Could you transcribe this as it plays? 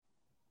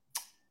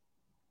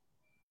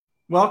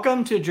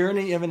Welcome to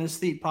Journey of an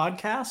Aesthete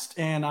podcast,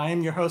 and I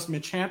am your host,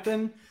 Mitch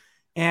Hampton.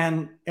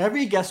 And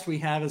every guest we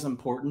have is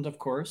important, of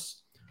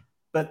course,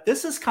 but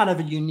this is kind of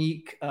a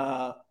unique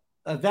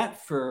event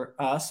for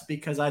us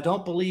because I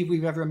don't believe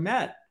we've ever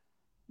met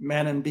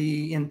Madam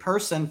B in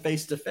person,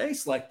 face to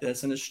face like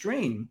this in a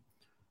stream.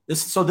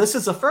 This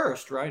is a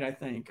first, right? I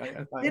think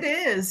It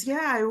is,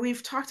 yeah.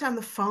 We've talked on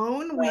the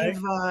phone. right,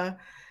 We've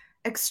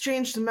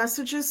exchanged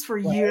messages for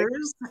right,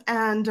 years,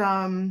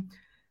 and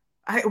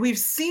we've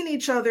seen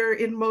each other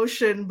in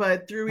motion,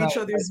 but through right, each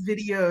right. other's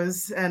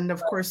videos, and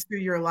of course through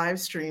your live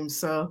stream.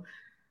 So,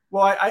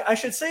 Well, I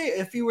should say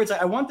a few words.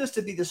 I want this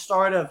to be the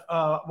start of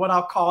what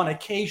I'll call an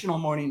occasional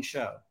morning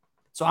show.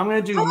 So I'm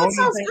going to do oh, that morning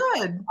sounds things.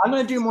 good. I'm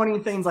going to do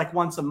morning things like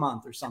once a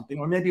month or something,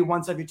 or maybe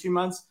once every 2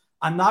 months.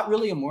 I'm not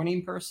really a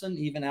morning person,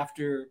 even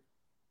after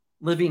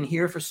living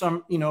here for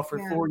for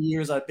Yeah, 4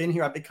 years. I've been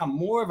here. I've become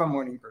more of a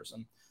morning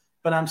person,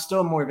 but I'm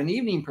still more of an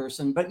evening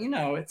person. But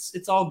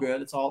it's all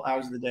good. It's all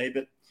hours of the day.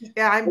 But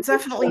yeah. I'm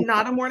definitely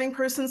not a morning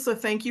person, so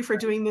thank you for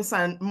doing this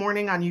on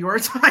morning on your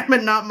time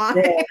and not mine.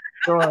 yeah,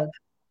 sure,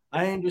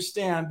 I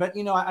understand. But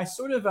I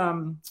sort of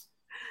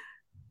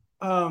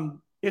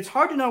it's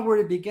hard to know where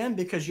to begin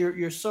because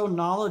you're so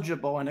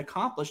knowledgeable and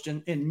accomplished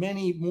in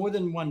many more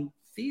than one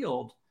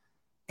field.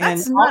 And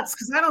That's nuts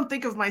because I don't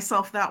think of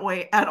myself that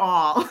way at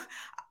all.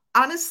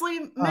 Honestly,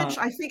 uh, Mitch,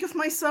 I think of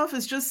myself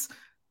as just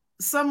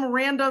some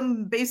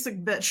random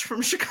basic bitch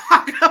from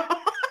Chicago.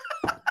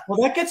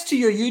 well, that gets to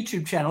your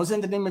YouTube channel.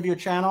 Isn't the name of your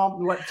channel?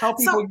 What? Tell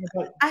So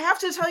people. I have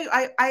to tell you,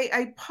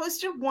 I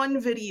posted one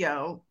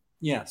video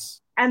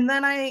Yes. and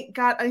then I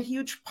got a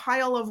huge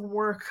pile of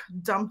work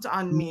dumped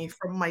on me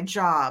from my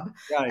job.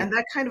 Right. And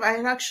I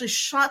had actually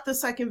shot the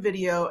second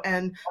video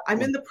and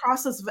I'm in the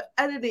process of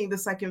editing the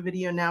second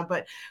video now.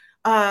 But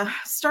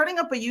starting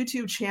up a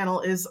YouTube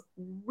channel is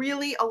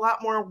really a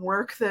lot more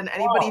work than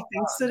anybody Oh,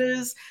 thinks it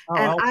is. oh,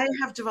 And well, I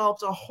have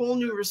developed a whole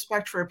new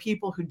respect for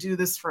people who do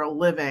this for a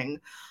living.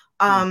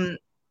 yeah, Um,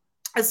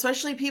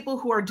 Especially people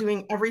who are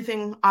doing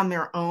everything on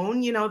their own.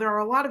 There are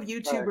a lot of right.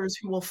 YouTubers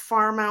who will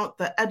farm out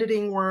the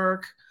editing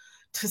work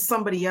to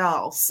somebody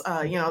else.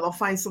 They'll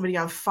find somebody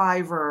on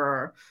Fiverr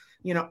or,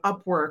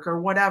 Upwork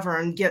or whatever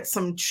and get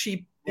some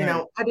cheap,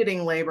 Right.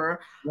 editing labor.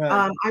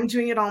 Right. I'm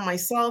doing it all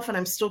myself and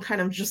I'm still kind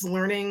of just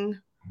learning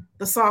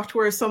the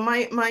software. So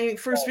my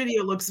first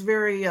video looks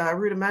very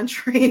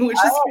rudimentary, which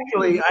is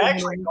kind of I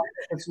actually disappointing. don't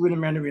think it's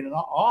rudimentary at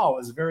all. It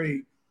was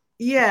very.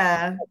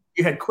 Yeah.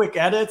 You had quick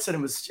edits and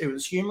it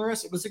was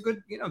humorous. It was a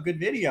good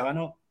video. I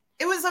know.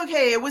 It was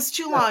okay. It was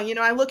too long.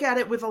 I look at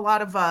it with a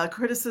lot of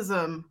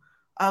criticism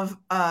of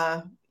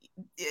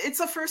it's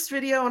a first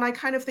video, and I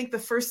kind of think the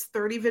first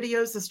 30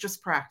 videos is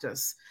just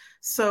practice.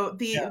 So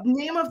Yeah. the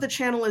name of the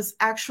channel is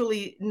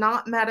actually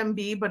not Madame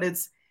B, but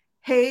it's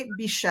Hey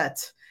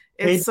Bichette.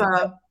 Hey, It's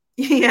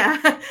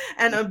yeah,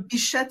 and a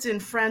bichette in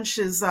French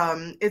is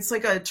it's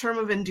like a term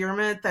of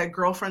endearment that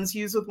girlfriends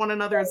use with one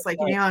another. It's like,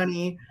 hey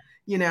honey,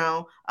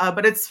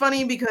 but it's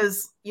funny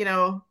because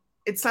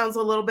it sounds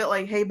a little bit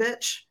like hey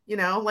bitch,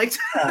 like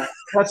yeah,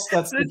 that's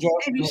the hey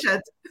joke.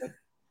 bichette.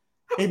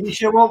 Hey,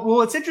 Bisha,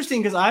 well, it's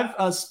interesting because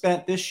I've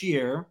spent this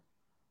year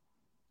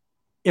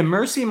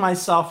immersing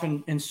myself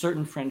in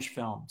certain French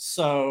films.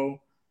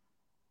 So,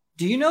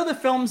 do you know the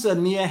films that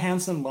Mia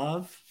Hansen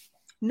Love?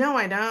 No,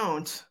 I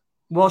don't.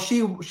 Well,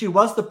 she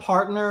was the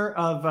partner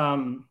of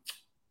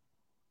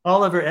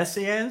Oliver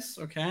Assayas,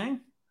 okay,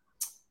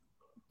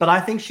 but I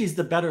think she's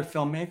the better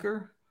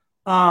filmmaker.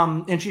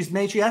 And she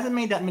hasn't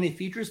made that many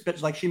features,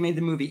 but like she made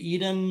the movie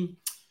Eden.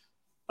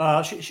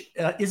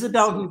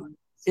 Isabelle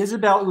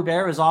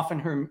Hubert is often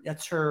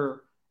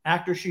her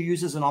actor she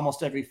uses in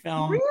almost every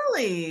film.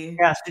 Really?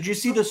 Yes. Did you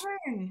see this?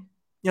 Okay.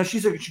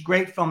 She's a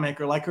great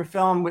filmmaker. Like her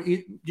film.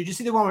 Did you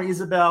see the one where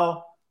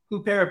Isabelle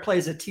Huppert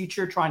plays a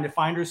teacher trying to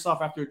find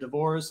herself after a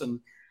divorce and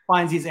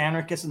finds these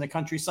anarchists in the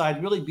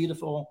countryside? Really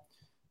beautiful.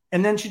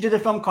 And then she did a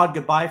film called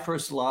Goodbye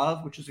First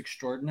Love, which is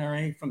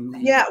extraordinary.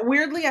 Yeah,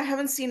 weirdly, I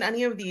haven't seen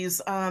any of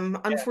these.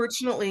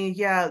 Unfortunately,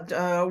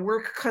 yeah,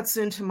 work cuts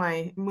into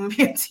my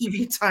movie and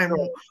TV time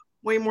Sure.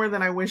 way more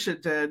than I wish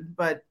it did.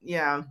 But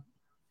yeah.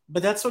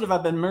 But that's sort of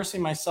I've been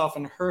immersing myself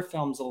in her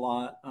films a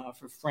lot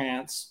for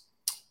France.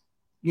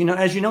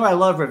 As you know, I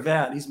love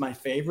Rivette. He's my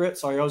favorite,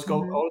 so I Mhm.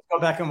 always go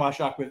back and watch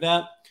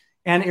Rivette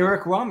and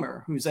Eric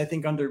Romer, who's I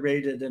think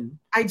underrated.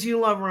 I do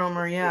love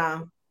Romer,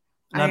 yeah.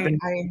 And I've been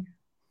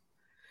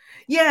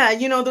Yeah,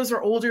 those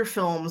are older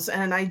films,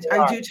 and I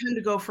yeah, do tend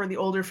to go for the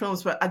older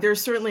films, but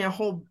there's certainly a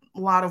whole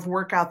lot of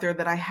work out there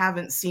that I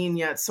haven't seen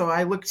yet. So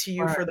I look to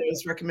you right, for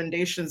those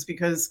recommendations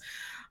because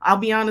I'll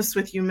be honest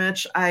with you,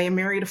 Mitch. I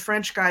married a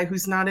French guy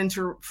who's not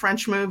into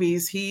French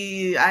movies.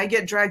 I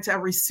get dragged to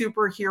every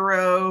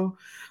superhero,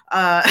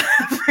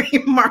 every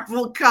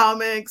Marvel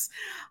comics.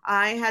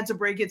 I had to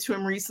break it to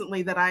him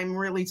recently that I'm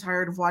really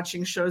tired of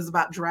watching shows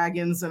about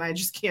dragons, and I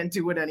just can't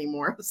do it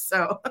anymore.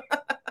 So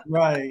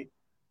right.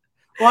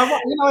 Well,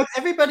 it's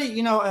everybody.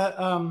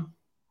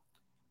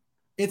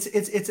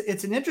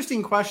 It's an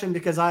interesting question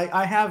because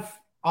I have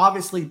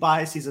obviously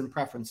biases and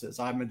preferences.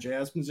 I'm a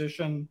jazz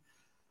musician.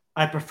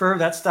 I prefer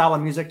that style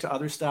of music to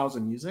other styles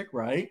of music,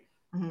 right?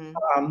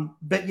 Mm-hmm.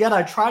 But yet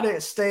I try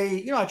to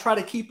stay, I try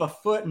to keep a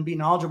foot and be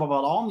knowledgeable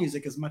about all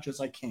music as much as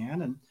I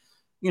can. And,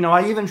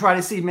 I even try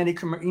to see many,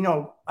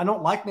 I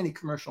don't like many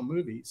commercial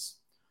movies,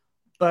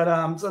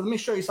 but so let me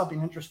show you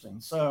something interesting.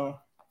 So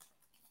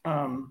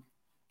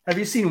have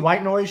you seen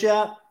White Noise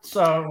yet?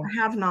 So I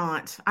have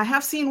not. I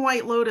have seen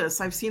White Lotus.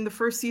 I've seen the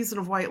first season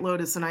of White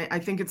Lotus, and I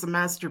think it's a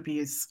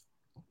masterpiece.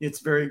 It's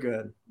very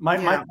good.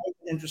 My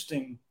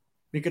interesting.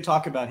 We could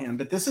talk about him,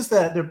 but this is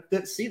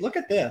see, look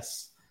at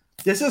this.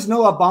 This is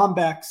Noah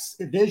Baumbach's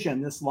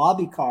vision, this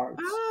lobby cards.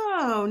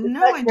 Oh,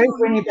 no, I don't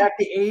bringing back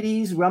the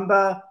 80s,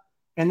 rumba,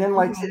 and then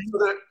like,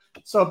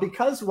 so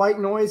because White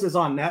Noise is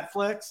on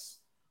Netflix,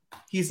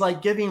 he's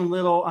like giving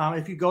little,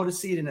 if you go to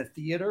see it in a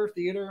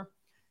theater,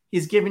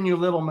 he's giving you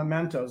little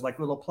mementos, like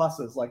little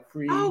pluses, like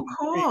free. Oh,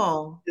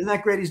 cool. Isn't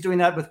that great? He's doing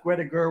that with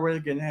Greta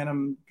Gerwig and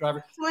Adam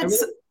Driver.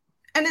 So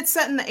and it's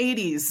set in the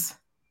 80s.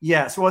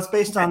 Yes, well, it's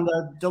based on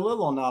the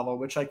DeLillo novel,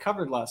 which I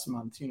covered last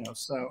month,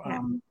 so,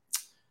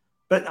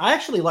 but I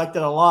actually liked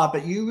it a lot,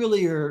 but you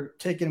really are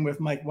taken with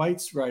Mike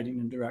White's writing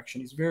and direction.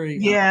 He's very...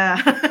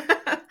 Yeah.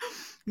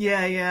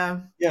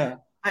 Yeah.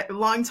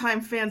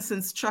 Longtime fan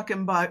since Chuck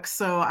and Buck,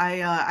 so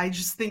I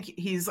just think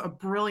he's a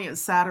brilliant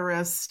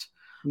satirist,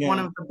 one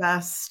of the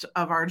best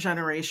of our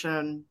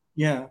generation.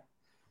 Yeah.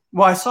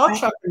 Well, I saw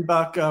Chuck and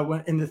Buck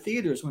in the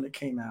theaters when it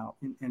came out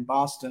in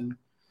Boston.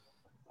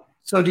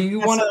 So do you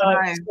want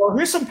to... Well,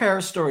 here's some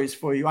Paris stories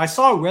for you. I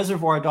saw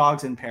Reservoir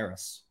Dogs in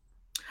Paris.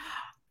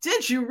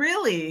 Did you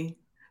really?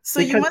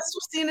 So you must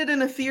have seen it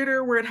in a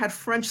theater where it had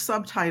French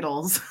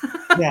subtitles.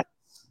 Yes.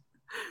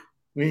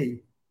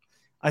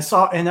 I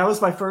saw, and that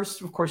was my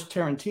first, of course,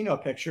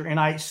 Tarantino picture, and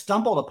I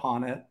stumbled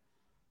upon it.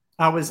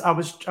 I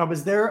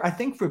was there, I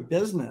think, for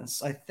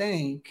business, if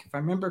I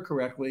remember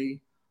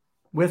correctly,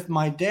 with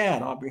my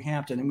dad, Aubrey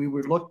Hampton, and we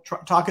were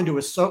talking to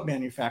a soap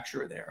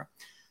manufacturer there.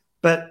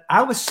 But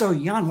I was so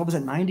young. What was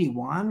it,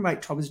 91?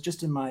 Right. I was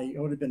just it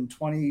would have been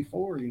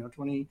 24,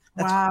 20.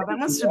 Wow, that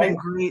must have been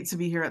great to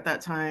be here at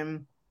that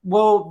time.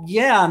 Well,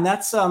 yeah. And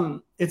that's,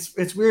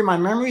 it's weird. My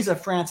memories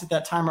of France at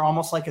that time are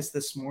almost like it's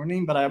this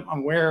morning, but I'm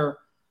aware,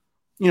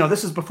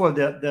 this is before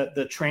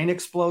the train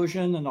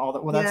explosion and all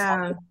that. Well,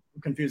 that's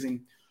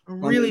confusing.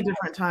 Really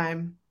different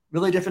time.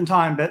 Really different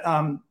time. But,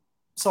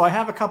 so I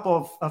have a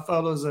couple of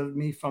photos of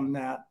me from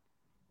that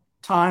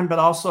time, but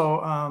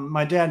also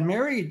my dad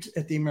married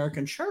at the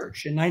American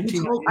Church in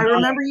 1999. I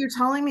remember you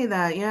telling me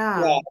that.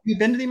 Yeah. Have you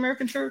been to the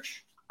American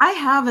Church? I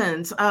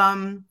haven't.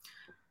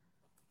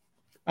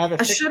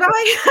 Should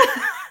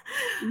I?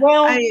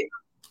 Well,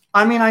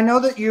 I mean, I know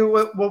that you.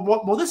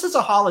 Well, this is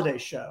a holiday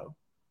show,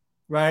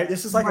 right?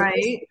 This is like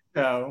a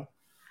show,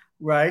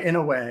 right? In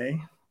a way.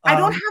 I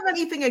don't have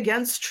anything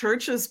against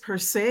churches per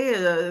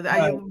se.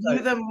 I view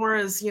them more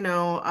as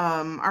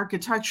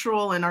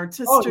architectural and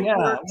artistic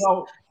works.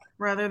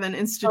 Rather than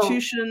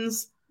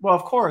institutions. Well,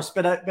 of course,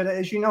 but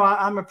as you know,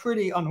 I'm a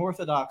pretty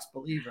unorthodox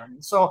believer.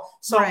 So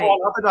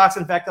unorthodox,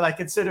 in fact, that I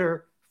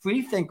consider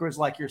free thinkers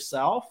like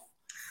yourself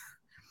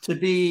to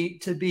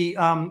be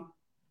on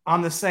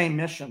the same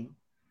mission,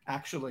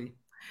 actually.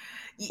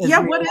 Yeah,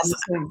 what is?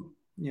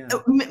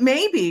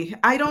 Maybe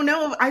I don't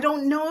know. I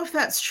don't know if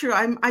that's true.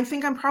 I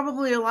think I'm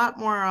probably a lot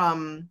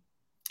more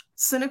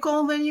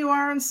cynical than you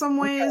are in some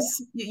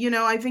ways. Okay.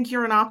 I think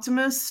you're an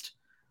optimist.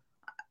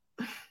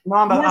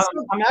 No, but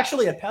I'm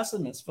actually a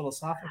pessimist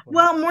philosophically.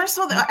 Well, more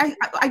so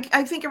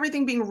I think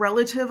everything being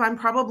relative, I'm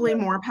probably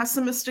more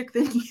pessimistic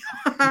than you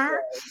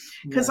are,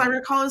 because I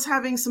recall us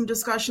having some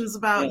discussions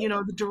about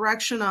the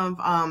direction of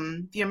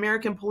the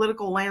American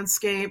political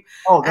landscape.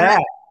 Oh,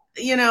 that.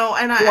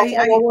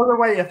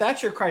 Wait, if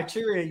that's your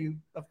criteria,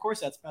 of course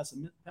that's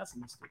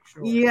pessimistic.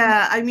 Sure.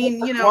 Yeah, I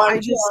mean,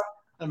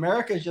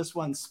 America is just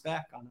one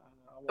speck on it.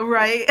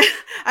 Right.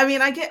 I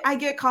mean, I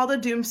get called a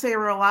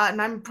doomsayer a lot,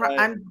 and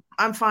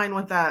I'm fine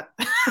with that.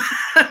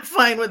 I'm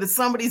fine with it.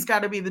 Somebody's got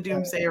to be the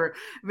doomsayer.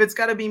 If it's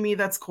got to be me,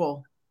 that's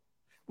cool.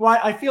 Well,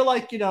 I feel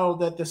like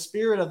that the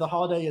spirit of the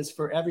holiday is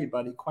for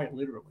everybody, quite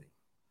literally.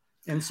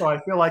 And so I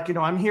feel like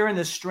I'm here in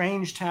this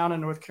strange town in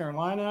North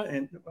Carolina,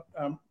 and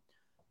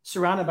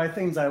surrounded by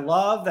things I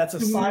love. That's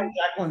aside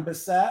Jacqueline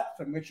Bisset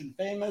from Rich and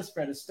Famous,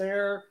 Fred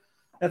Astaire.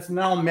 That's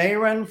Mel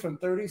Mayron from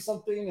 30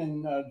 something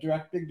and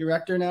big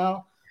director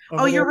now.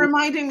 You're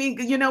reminding me,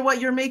 you know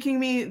what? You're making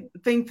me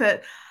think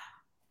that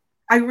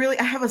I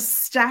have a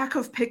stack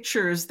of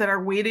pictures that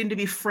are waiting to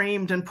be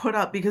framed and put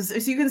up, because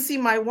as you can see,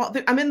 my wall,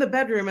 I'm in the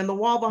bedroom and the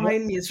wall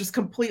behind me is just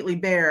completely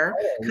bare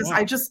because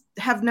I just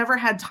have never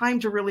had time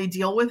to really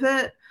deal with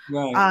it.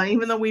 Right.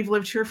 Even though we've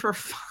lived here for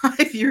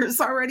 5 years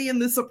already in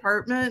this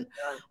apartment.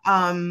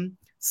 Right.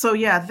 So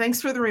yeah,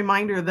 thanks for the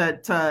reminder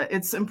that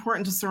it's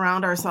important to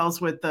surround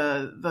ourselves with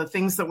the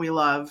things that we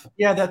love.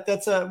 Yeah, that's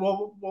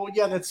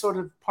that's sort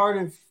of part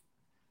of.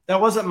 That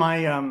wasn't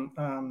my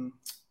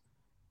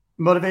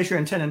motivation or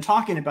intent in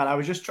talking about. I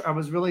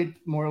was really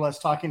more or less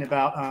talking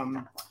about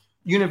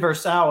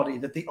universality,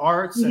 that the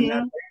arts and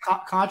that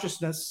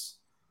consciousness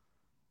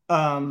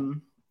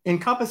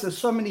encompasses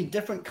so many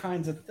different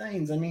kinds of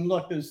things. I mean,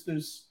 look,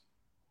 there's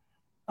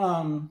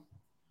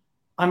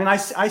I mean, I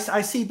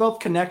see both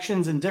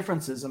connections and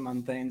differences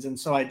among things. And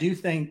so I do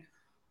think,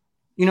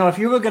 if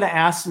you were going to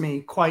ask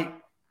me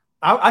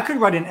I could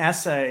write an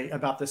essay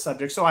about this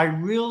subject. So I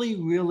really,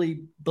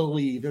 really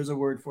believe, there's a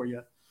word for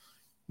you.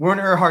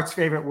 Werner Erhardt's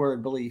favorite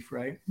word, belief,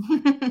 right?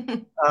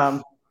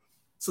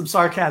 Some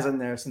sarcasm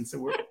there, since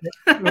Werner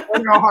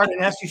Erhardt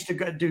and S used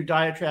to do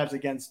diatribes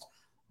against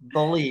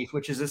belief,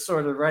 which is a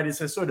sort of, right?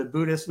 It's a sort of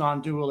Buddhist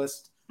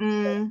non-dualist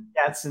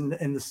that's in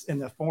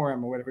the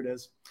forum or whatever it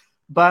is.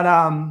 But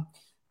to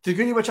the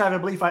degree to which I have a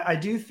belief, I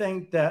do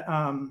think that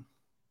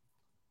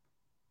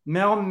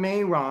Mel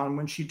Mayron,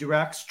 when she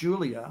directs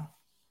Julia,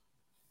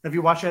 have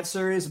you watched that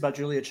series about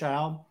Julia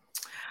Child?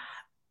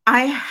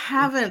 I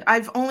haven't.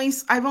 I've only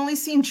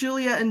seen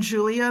Julia and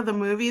Julia, the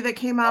movie that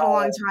came out a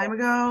long time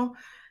ago,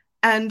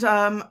 and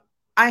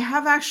I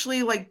have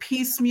actually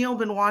piecemeal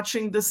been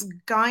watching this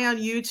guy on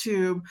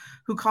YouTube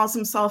who calls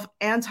himself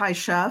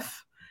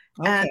Anti-Chef.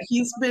 Okay. And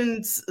he's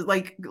been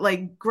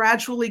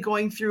gradually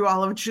going through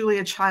all of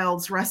Julia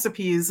Child's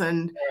recipes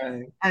and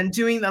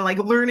doing the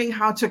learning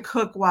how to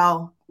cook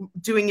while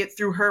doing it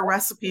through her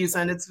recipes.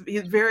 And it's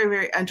very,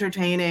 very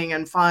entertaining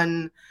and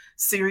fun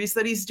series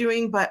that he's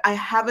doing. But I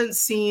haven't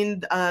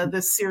seen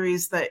this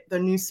series, the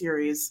new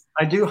series.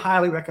 I do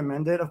highly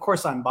recommend it. Of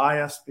course, I'm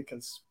biased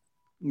because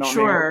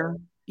sure.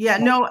 Yeah,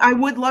 no, I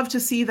would love to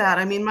see that.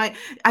 I mean,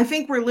 I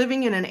think we're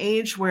living in an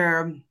age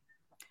where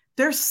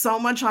there's so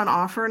much on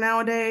offer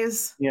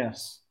nowadays.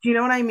 Yes. Do you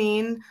know what I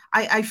mean?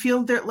 I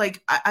feel there,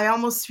 I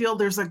almost feel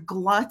there's a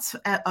glut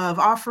of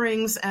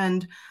offerings,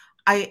 and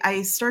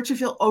I start to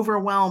feel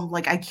overwhelmed.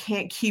 I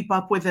can't keep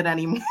up with it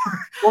anymore.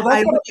 Well,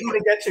 that's what I'm going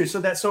to get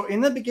to. So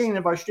in the beginning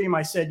of our stream,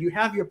 I said, you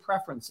have your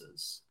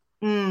preferences.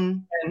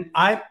 And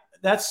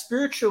that's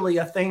spiritually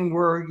a thing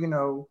where,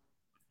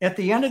 at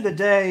the end of the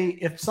day,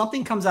 if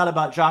something comes out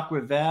about Jacques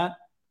Rivette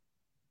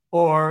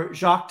or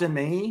Jacques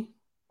Demy,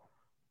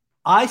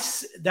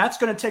 that's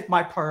going to take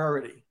my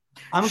priority.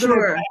 I'm going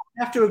to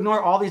have to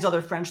ignore all these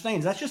other French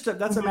things. That's just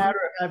that's a matter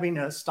of having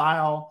a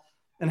style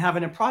and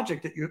having a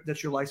project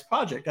that's your life's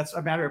project. That's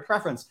a matter of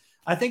preference.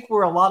 I think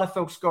where a lot of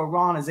folks go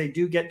wrong is they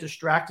do get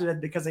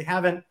distracted because they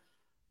haven't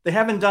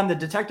done the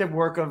detective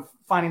work of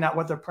finding out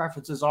what their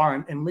preferences are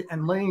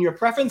and letting your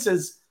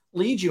preferences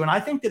lead you. And I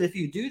think that if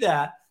you do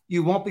that,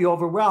 you won't be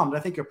overwhelmed.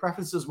 I think your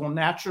preferences will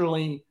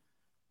naturally,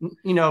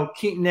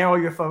 keep narrow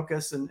your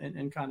focus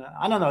and kind of,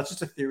 I don't know, it's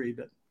just a theory,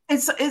 but.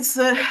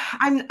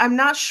 I'm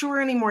not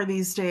sure anymore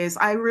these days.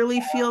 I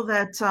really feel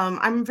that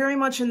I'm very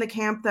much in the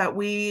camp that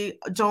we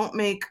don't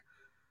make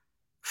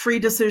free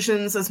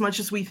decisions as much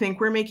as we think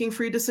we're making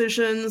free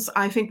decisions.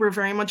 I think we're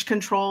very much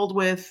controlled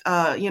with,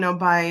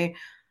 by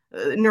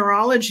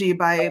neurology,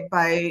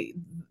 by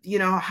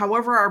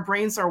however our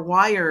brains are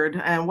wired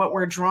and what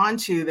we're drawn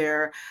to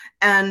there.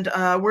 And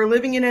we're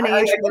living in an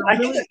age.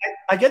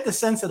 I get the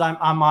sense that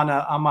I'm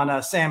on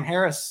a Sam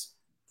Harris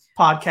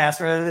podcast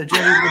or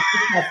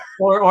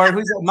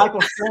who's it,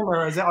 Michael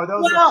Shermer? Are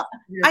those? Well,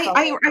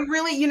 I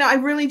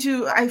really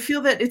do. I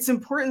feel that it's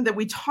important that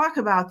we talk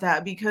about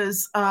that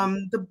because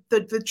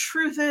the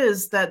truth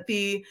is that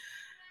the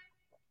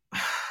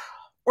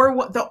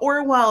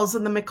Orwells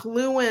and the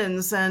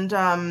McLuhans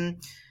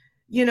and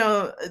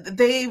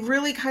they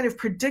really kind of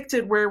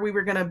predicted where we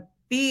were going to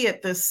be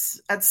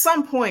at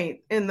some point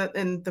in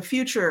the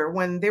future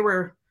when they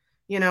were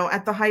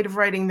at the height of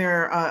writing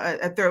their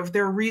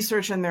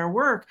research and their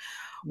work.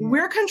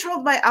 We're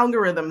controlled by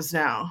algorithms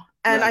now.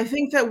 And I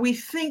think that we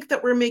think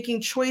that we're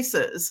making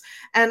choices.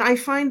 And I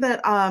find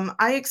that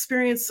I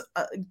experience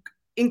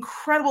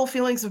incredible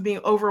feelings of being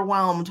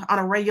overwhelmed on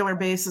a regular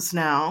basis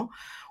now,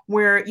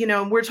 where,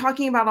 we're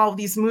talking about all of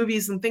these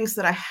movies and things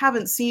that I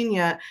haven't seen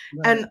yet.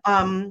 Right.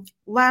 And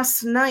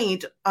last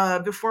night,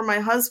 before my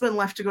husband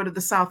left to go to the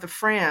south of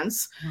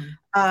France,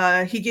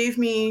 he gave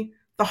me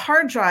the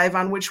hard drive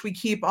on which we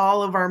keep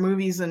all of our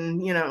movies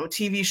and,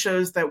 TV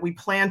shows that we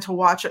plan to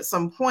watch at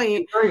some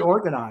point. Very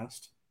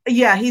organized.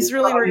 Yeah, he's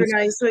really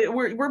organized.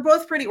 We're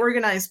both pretty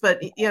organized,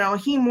 but,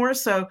 he more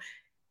so.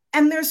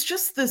 And there's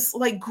just this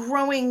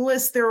growing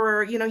list. There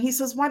were, he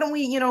says, why don't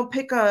we,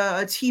 pick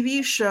a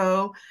TV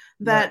show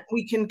that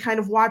we can kind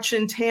of watch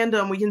in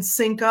tandem. We can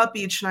sync up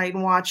each night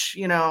and watch,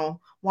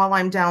 while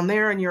I'm down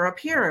there and you're up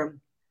here.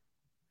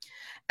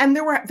 And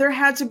there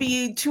had to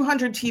be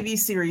 200 TV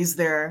series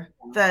there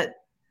that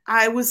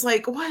I was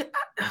like, what?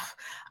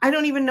 I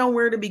don't even know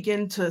where to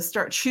begin to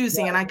start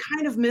choosing. And I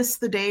kind of miss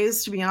the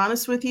days, to be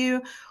honest with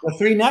you. The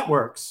 3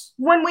 networks.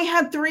 When we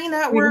had 3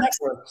 networks,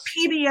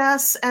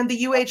 PBS and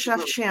the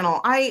UHF channel.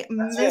 I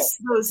miss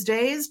those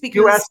days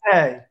because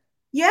USA.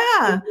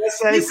 Yeah.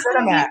 USA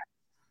Cinemax.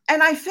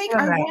 And I think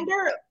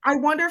I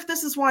wonder if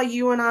this is why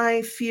you and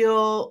I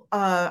feel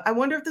I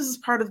wonder if this is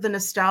part of the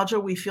nostalgia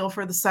we feel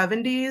for the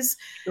 70s.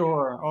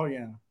 Sure. Oh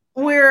yeah.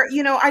 Where,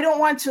 I don't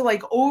want to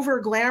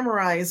over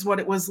glamorize what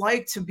it was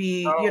like to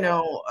be,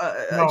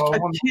 a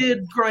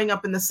kid growing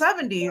up in the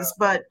 70s,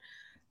 but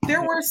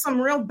there were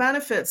some real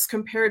benefits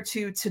compared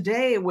to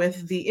today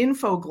with the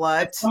info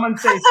glut. Someone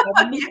say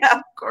 70? Yeah,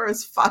 of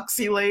course,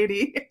 Foxy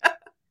Lady.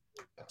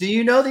 Do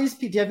you know these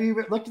people? Have you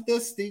looked at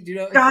this? Do you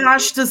know?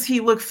 Gosh, does he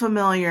look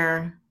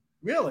familiar?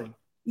 Really?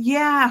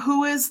 Yeah,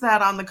 who is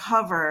that on the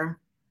cover?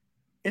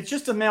 It's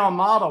just a male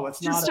model. It's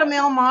just not a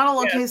male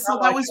model. Okay, so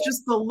that like was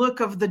just the look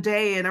of the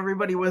day, and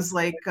everybody was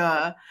like,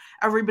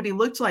 everybody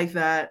looked like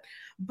that.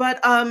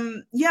 But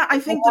yeah, I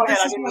think that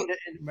this is what,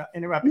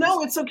 interrupt.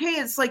 No, it's okay.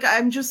 It's like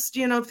I'm just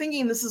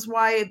thinking this is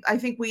why I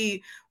think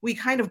we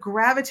kind of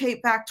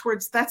gravitate back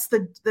towards that's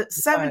the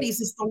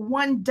 70s is the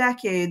one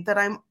decade that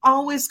I'm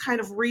always kind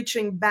of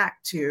reaching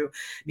back to,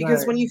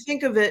 because when you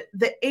think of it,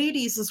 the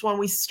 80s is when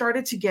we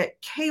started to get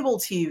cable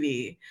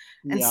TV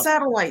and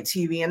satellite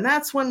TV, and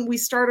that's when we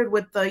started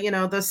with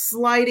the the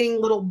sliding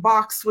little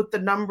box with the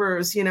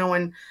numbers,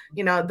 and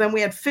then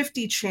we had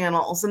 50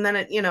 channels, and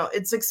then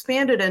it's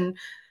expanded, and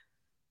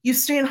you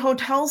stay in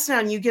hotels now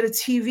and you get a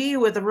TV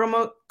with a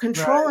remote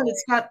control and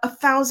it's got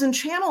 1,000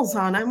 channels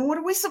on. I mean, what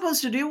are we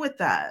supposed to do with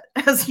that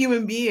as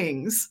human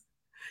beings?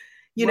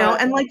 You know,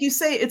 and like you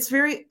say, it's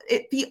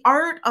the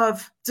art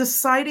of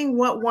deciding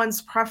what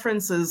one's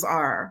preferences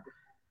are,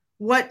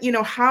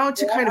 how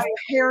to kind of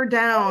pare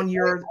down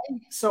your.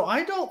 So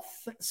I don't,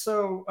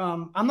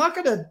 I'm not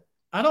going to,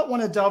 I don't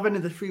want to delve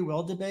into the free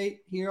will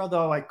debate here,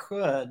 although I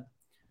could.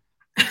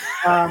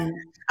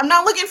 I'm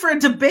not looking for a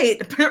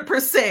debate per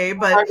se,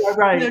 but just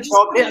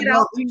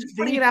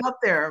putting it out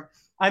there.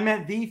 I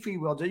meant the free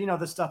will,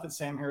 the stuff that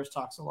Sam Harris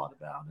talks a lot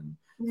about, and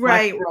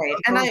right,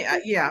 and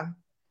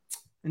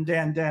and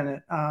Dan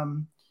Dennett.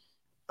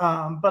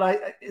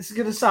 But it's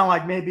going to sound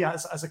like maybe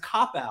as a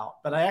cop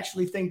out, but I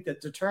actually think that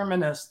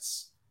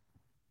determinists,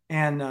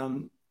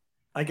 and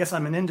I guess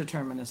I'm an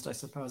indeterminist. I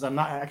suppose I'm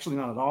not at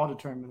all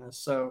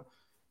determinist. So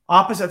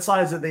opposite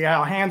sides of the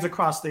aisle, hands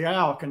across the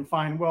aisle, can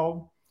find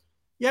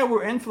yeah,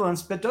 we're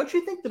influenced, but don't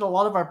you think that a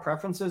lot of our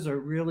preferences are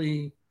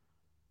really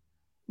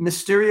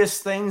mysterious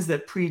things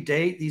that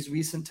predate these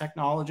recent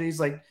technologies?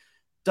 Like,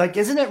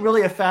 isn't it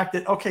really a fact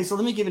that, okay, so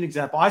let me give you an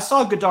example. I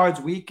saw Godard's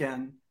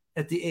Weekend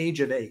at the age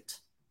of 8.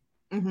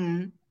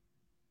 Mm-hmm.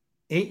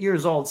 8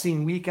 years old,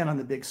 seeing Weekend on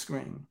the big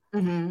screen.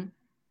 Mm-hmm.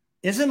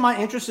 Isn't my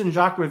interest in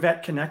Jacques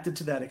Rivette connected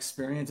to that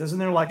experience? Isn't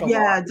there like a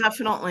lot?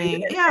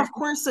 Definitely. Yeah, of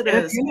course it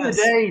is. At the end of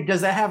the day,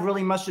 does that have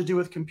really much to do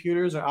with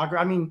computers or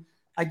I mean,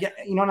 I get,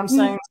 you know what I'm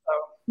saying? So,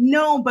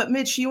 no, but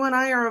Mitch, you and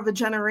I are of a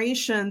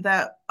generation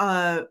that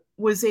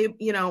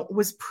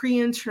was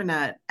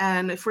pre-internet,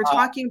 and if we're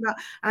talking about,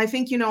 and I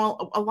think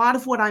a lot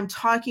of what I'm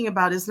talking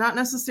about is not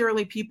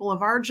necessarily people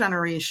of our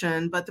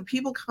generation, but the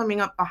people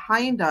coming up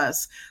behind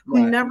us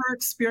who never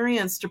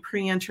experienced a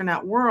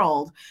pre-internet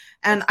world.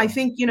 And I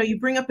think you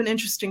bring up an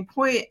interesting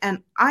point,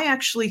 and I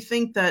actually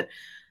think that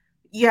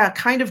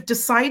kind of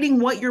deciding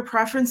what your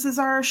preferences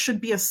are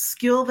should be a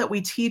skill that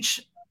we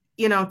teach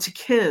to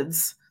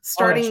kids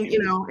starting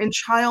in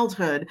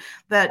childhood,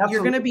 that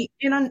you're going to be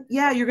you're going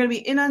to be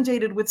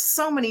inundated with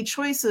so many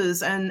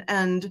choices,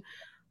 and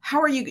how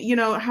are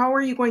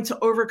you going to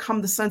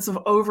overcome the sense of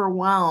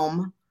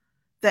overwhelm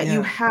that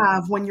you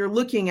have when you're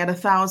looking at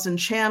 1,000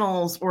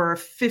 channels or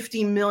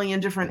 50 million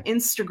different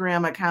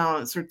Instagram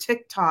accounts or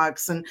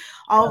TikToks and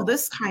all of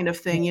this kind of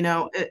thing?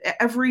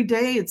 Every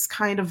day it's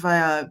kind of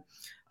a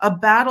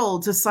battle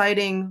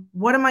deciding,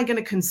 what am I going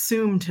to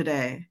consume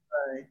today?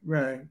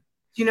 Right.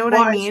 Do you know what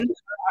I mean?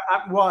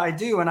 I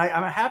do. And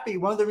I'm happy.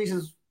 One of the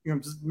reasons,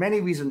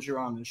 many reasons you're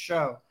on this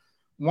show.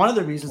 One of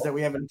the reasons that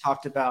we haven't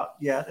talked about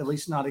yet, at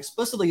least not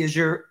explicitly, is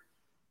your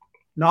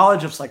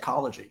knowledge of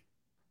psychology.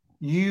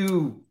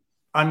 You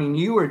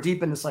are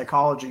deep into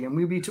psychology, and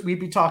we'd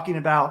be talking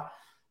about,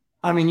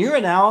 your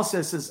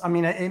analysis is,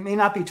 it may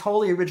not be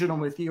totally original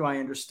with you, I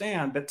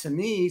understand, but to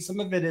me,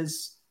 some of it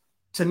is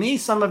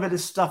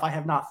stuff I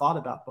have not thought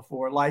about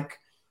before. Like,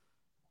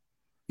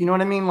 you know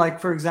what I mean? Like,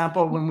 for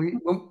example, when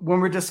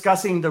we're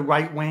discussing the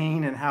right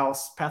wing and how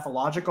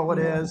pathological it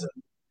is,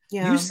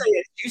 you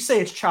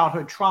say it's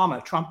childhood trauma,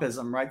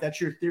 Trumpism, right?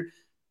 That's your theory.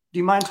 Do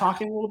you mind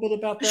talking a little bit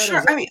about that?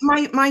 Sure.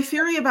 My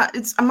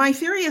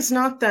theory is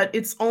not that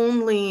it's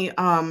only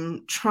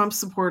Trump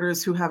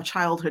supporters who have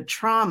childhood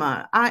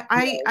trauma.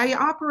 I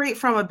operate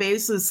from a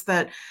basis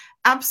that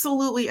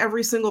absolutely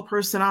every single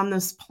person on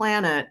this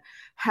planet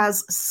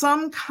has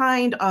some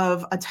kind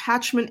of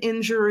attachment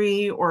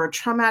injury or a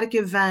traumatic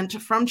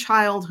event from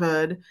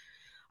childhood.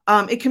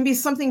 It can be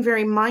something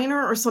very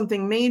minor or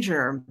something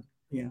major.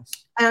 Yes.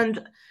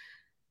 And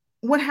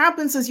what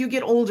happens as you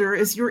get older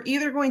is you're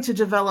either going to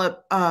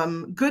develop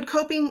good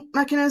coping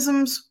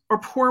mechanisms or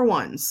poor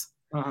ones.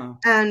 Uh-huh.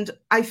 And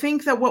I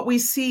think that what we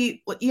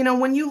see,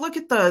 when you look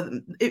at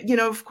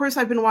of course,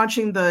 I've been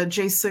watching the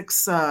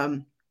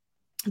J6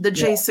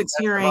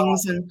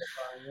 hearings, and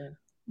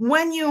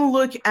when you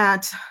look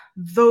at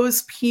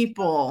those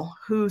people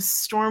who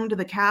stormed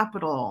the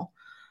Capitol,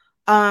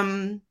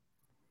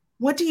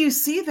 what do you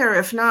see there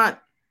if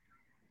not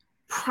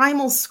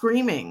primal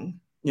screaming?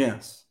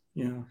 Yes.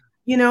 Yeah.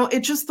 It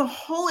just, the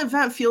whole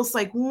event feels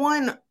like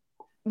one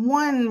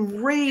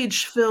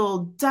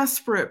rage-filled,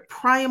 desperate,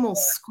 primal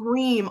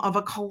scream of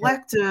a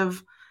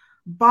collective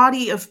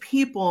body of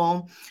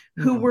people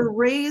who were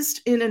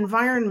raised in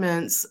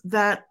environments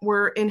that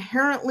were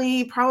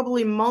inherently,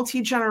 probably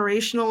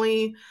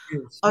multi-generationally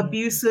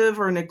abusive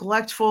or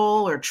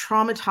neglectful or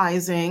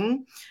traumatizing,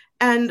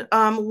 and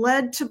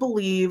led to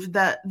believe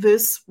that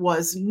this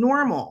was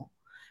normal.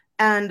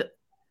 And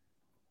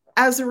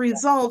as a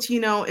result,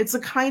 it's a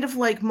kind of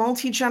like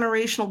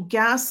multi-generational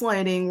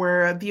gaslighting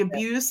where the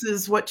abuse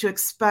is what to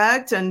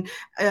expect, and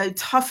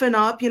toughen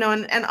up,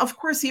 and of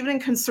course, even in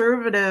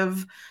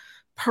conservative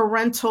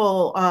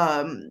parental,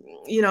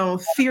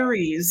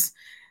 theories,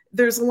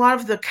 there's a lot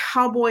of the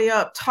cowboy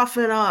up,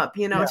 toughen up,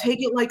 take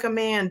it like a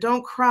man,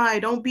 don't cry,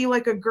 don't be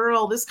like a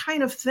girl, this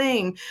kind of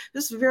thing.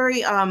 This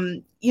very,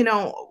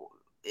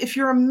 if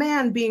you're a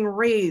man being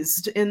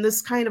raised in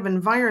this kind of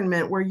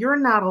environment where you're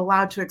not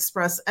allowed to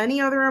express any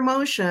other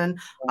emotion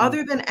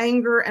other than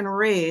anger and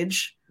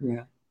rage,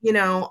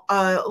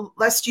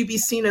 lest you be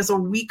seen as a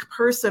weak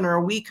person or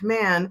a weak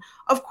man,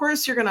 of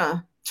course you're going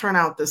to turn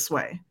out this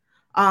way.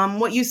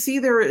 What you see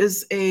there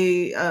is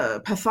a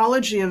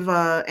pathology of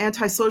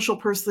antisocial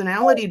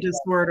personality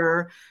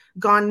disorder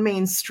gone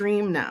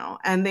mainstream now.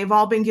 And they've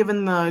all been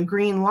given the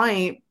green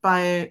light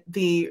by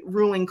the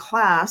ruling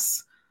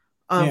class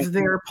of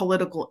their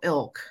political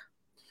ilk.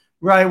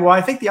 Right. Well, I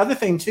think the other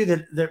thing too,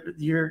 that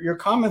your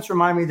comments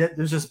remind me that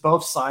there's just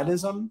both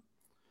sidism.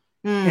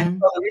 And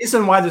so the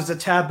reason why there's a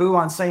taboo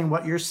on saying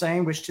what you're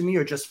saying, which to me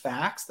are just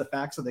facts, the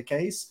facts of the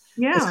case.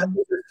 Yeah. It's a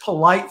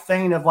polite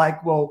thing of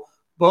like, well,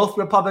 both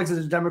Republicans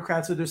and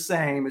Democrats are the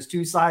same as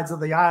two sides of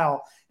the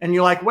aisle. And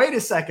you're like, wait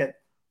a second.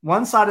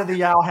 One side of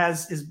the aisle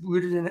is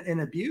rooted in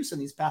abuse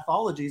and these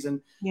pathologies.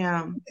 And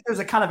there's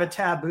a kind of a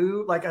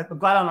taboo. Like, I'm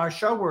glad on our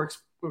show we're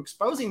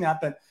exposing that.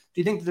 But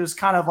do you think that there's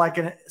kind of like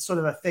a sort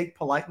of a fake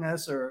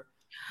politeness, or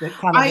that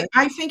kind of?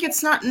 I think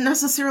it's not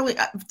necessarily,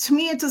 to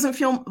me, it doesn't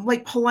feel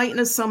like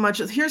politeness so much.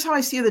 Here's how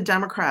I see the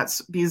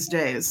Democrats these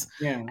days,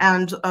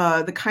 and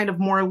the kind of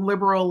more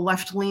liberal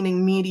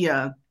left-leaning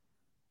media.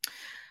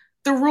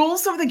 The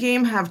rules of the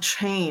game have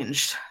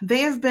changed. They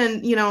have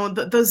been,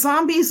 the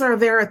zombies are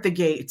there at the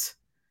gate.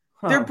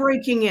 They're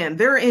breaking in.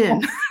 They're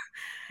in.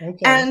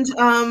 Okay. And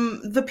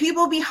the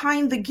people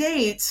behind the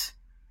gate,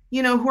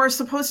 who are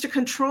supposed to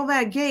control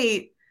that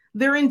gate,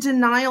 they're in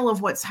denial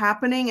of what's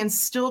happening and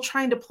still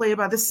trying to play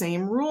by the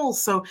same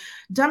rules. So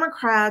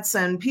Democrats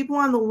and people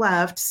on the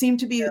left seem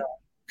to be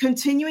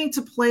continuing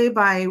to play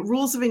by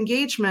rules of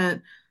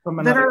engagement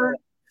that are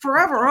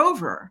forever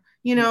over.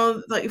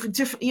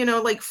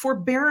 Like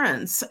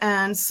forbearance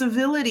and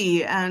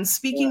civility and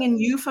speaking in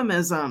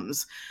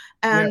euphemisms.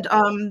 And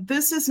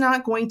this is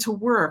not going to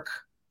work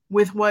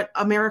with what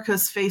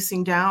America's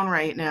facing down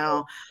right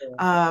now.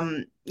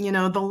 The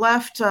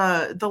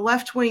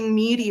left-wing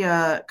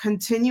media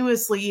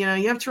continuously,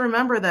 you have to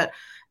remember that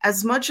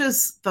as much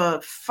as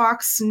the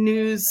Fox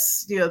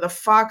News, the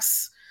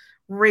Fox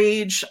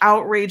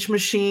outrage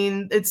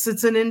machine,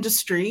 it's an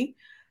industry.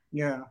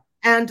 Yeah.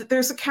 And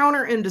there's a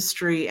counter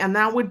industry, and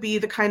that would be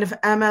the kind of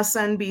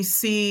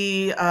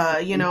MSNBC,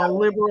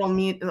 liberal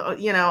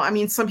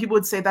media. Some people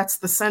would say that's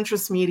the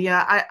centrist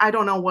media. I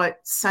don't know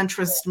what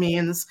centrist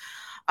means.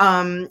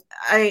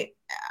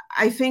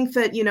 I think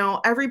that,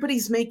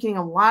 everybody's making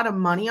a lot of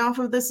money off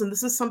of this, and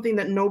this is something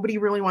that nobody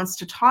really wants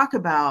to talk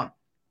about.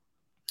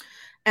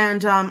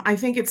 And I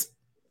think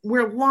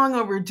we're long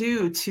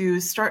overdue to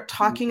start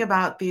talking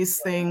about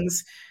these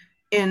things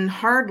in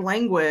hard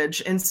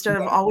language instead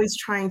of always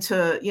trying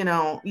to,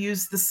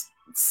 use this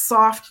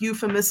soft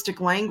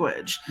euphemistic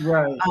language.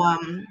 Right. I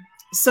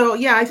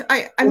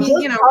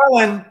mean,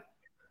 Carlin,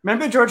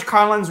 remember George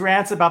Carlin's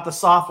rants about the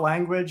soft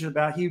language,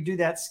 about he'd do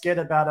that skit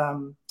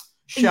about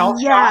shell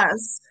shock?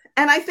 Yes.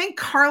 And I think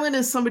Carlin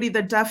is somebody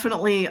that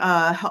definitely,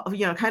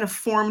 kind of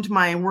formed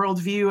my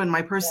worldview and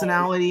my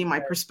personality, my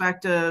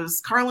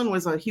perspectives. Carlin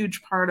was a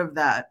huge part of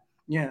that.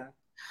 Yeah.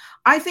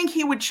 I think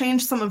he would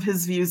change some of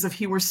his views if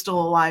he were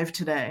still alive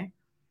today.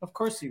 Of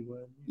course he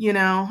would.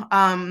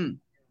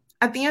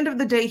 At the end of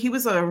the day, he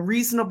was a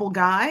reasonable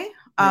guy,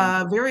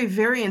 very,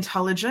 very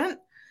intelligent,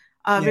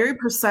 very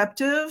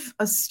perceptive,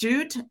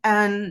 astute.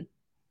 And,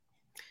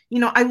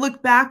 I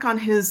look back on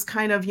his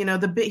kind of,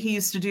 the bit he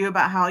used to do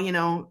about how,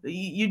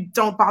 you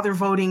don't bother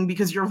voting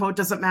because your vote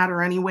doesn't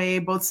matter anyway.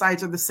 Both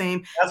sides are the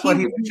same. That's what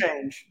he would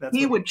change.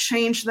 He would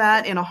change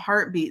that in a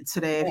heartbeat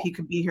today if he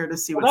could be here to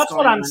see what's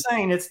going on. That's what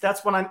I'm saying.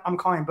 That's what I'm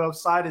calling both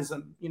sides.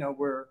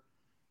 We're,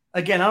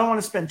 again, I don't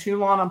want to spend too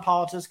long on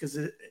politics because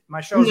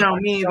my show's no,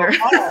 me either.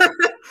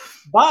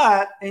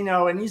 But,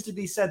 it needs to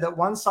be said that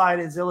one side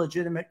is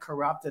illegitimate,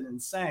 corrupt, and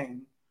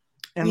insane.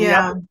 And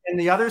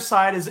the other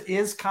side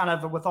is kind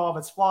of, with all of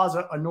its flaws,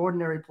 an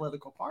ordinary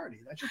political party.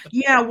 That's just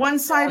one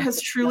side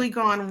has truly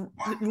gone.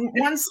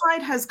 One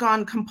side has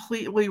gone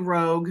completely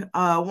rogue.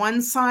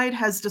 One side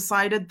has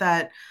decided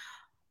that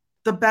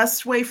the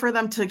best way for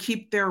them to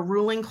keep their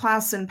ruling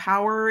class in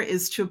power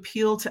is to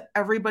appeal to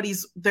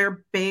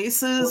their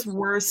base's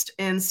worst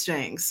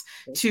instincts,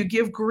 to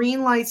give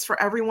green lights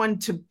for everyone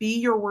to be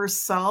your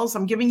worst selves.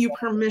 I'm giving you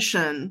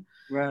permission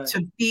Right.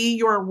 to be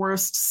your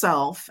worst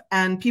self.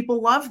 And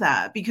people love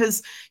that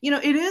because, you know,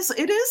 it is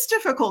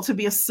difficult to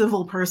be a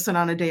civil person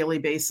on a daily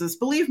basis.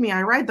 Believe me,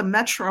 I ride the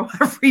metro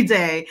every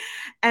day.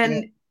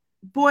 And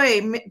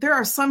boy, there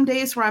are some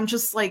days where I'm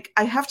just like,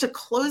 I have to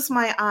close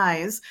my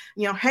eyes,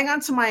 you know, hang on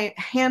to my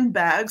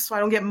handbag so I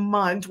don't get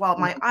mugged while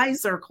my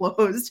eyes are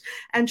closed,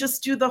 and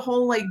just do the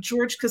whole like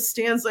George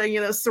Costanza,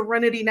 you know,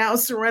 serenity now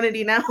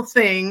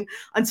thing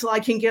until I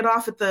can get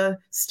off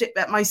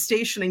at my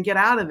station and get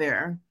out of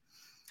there.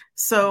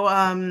 So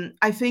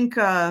I think,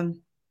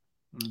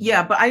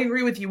 yeah, but I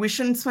agree with you. We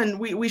shouldn't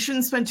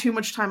spend too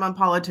much time on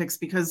politics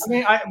because I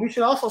mean, we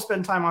should also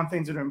spend time on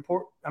things that are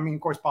important. I mean,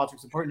 of course, politics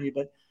is important to you,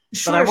 but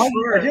sure,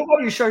 I did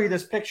want to show you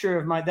this picture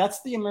of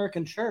that's the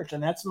American church,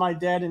 and that's my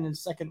dad and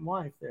his second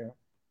wife there.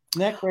 Isn't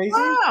that crazy?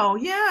 Wow,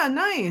 yeah,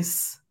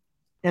 nice.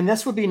 And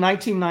this would be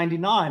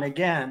 1999,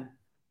 again,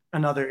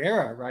 another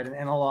era, right? An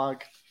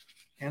analog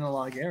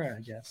era,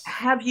 I guess.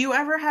 Have you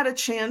ever had a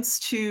chance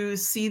to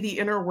see the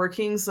inner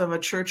workings of a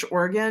church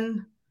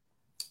organ?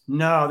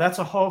 No, that's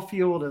a whole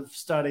field of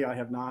study I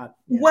have not.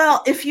 Yet.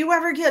 Well, if you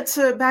ever get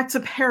back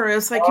to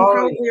Paris, I can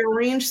probably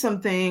arrange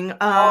something.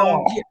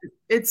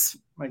 It's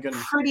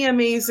pretty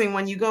amazing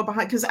when you go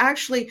behind, because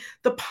actually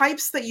the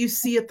pipes that you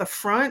see at the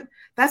front,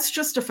 that's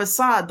just a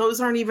facade.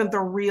 Those aren't even the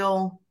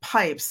real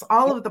pipes.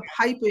 All of the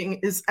piping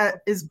is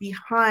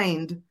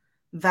behind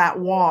that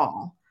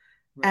wall.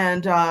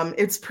 And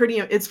it's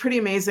pretty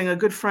amazing. A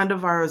good friend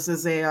of ours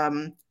is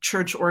a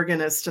church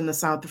organist in the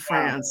south of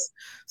France,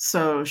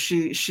 so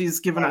she's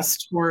given us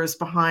tours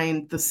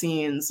behind the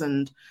scenes,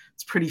 and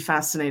it's pretty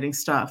fascinating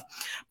stuff.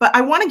 But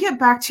I want to get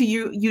back to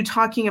you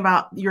talking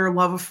about your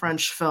love of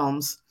French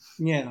films.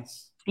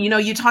 Yes. You know,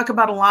 you talk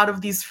about a lot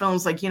of these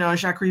films, like, you know,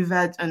 Jacques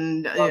Rivette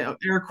and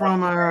Eric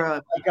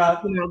Rohmer,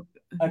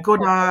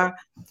 Godard.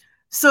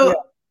 So. Yeah.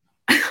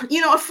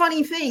 You know, a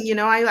funny thing, you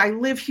know, I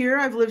live here.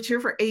 I've lived here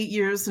for 8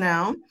 years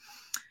now.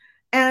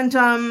 And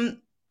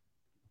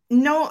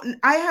no,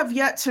 I have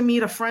yet to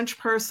meet a French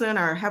person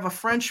or have a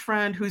French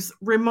friend who's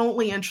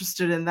remotely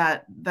interested in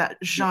that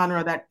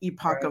genre, that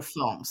epoch of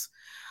films.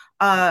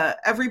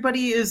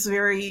 Everybody is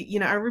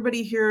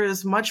everybody here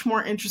is much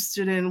more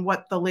interested in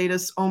what the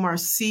latest Omar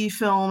Sy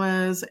film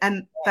is.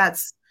 And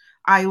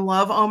I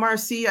love Omar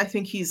Sy. I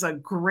think he's a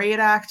great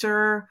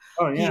actor.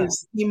 Oh, yeah.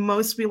 He's the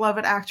most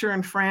beloved actor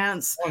in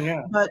France. Oh,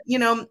 yeah. But, you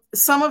know,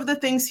 some of the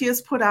things he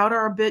has put out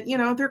are a bit, you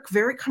know, they're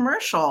very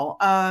commercial.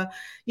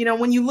 You know,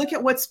 when you look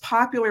at what's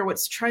popular,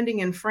 what's trending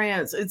in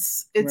France,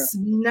 it's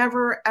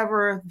never,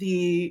 ever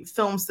the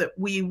films that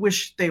we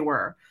wish they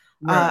were.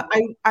 Right.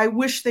 I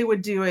wish they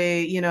would do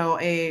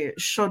a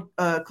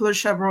Claude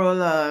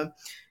Chabrol,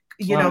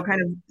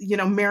 kind of, you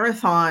know,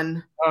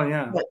 marathon. Oh,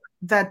 yeah. But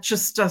that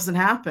just doesn't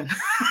happen.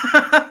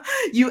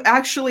 You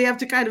actually have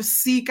to kind of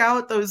seek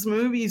out those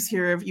movies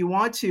here if you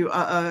want to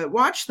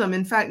watch them.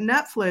 In fact,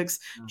 Netflix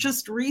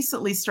just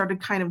recently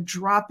started kind of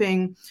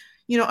dropping,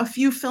 you know, a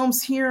few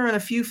films here and a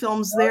few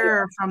films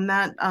there from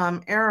that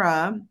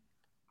era.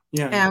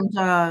 Yeah. And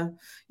also,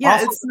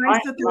 it's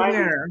nice that they're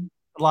there.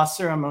 La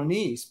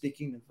Cérémonie,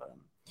 speaking of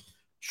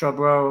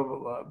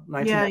Chabrol,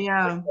 1990.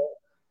 Yeah.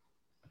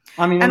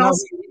 I mean, and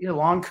also a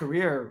long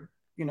career,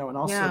 you know, and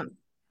also. Yeah.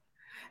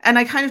 And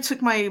I kind of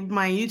took my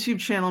YouTube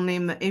channel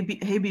name, the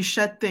Hey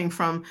Bichette thing,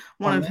 from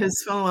one of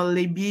his films,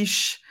 Les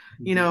Biches.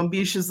 You know,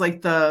 Biche is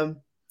like the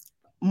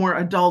more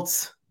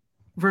adult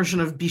version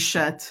of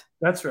Bichette.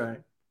 That's right.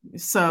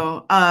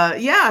 So,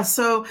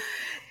 so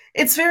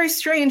it's very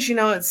strange. You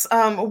know, it's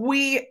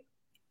we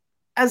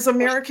as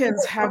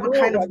Americans have a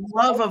kind of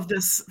love of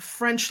this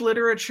French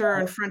literature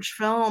and French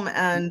film.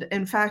 And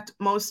in fact,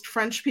 most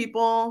French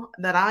people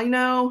that I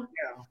know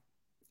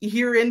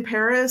here in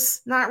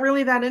Paris, not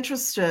really that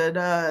interested.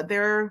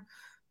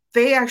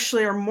 They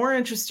actually are more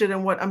interested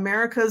in what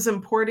America's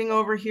importing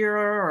over here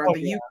or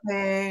the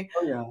UK.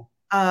 Oh,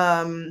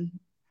 yeah.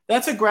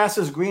 That's a grass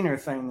is greener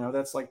thing, though.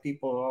 That's like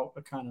people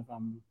kind of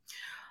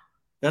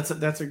that's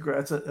an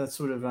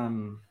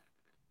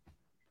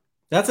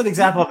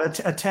example of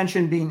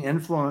attention being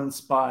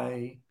influenced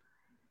by.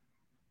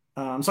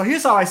 So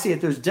here's how I see it.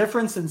 There's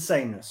difference and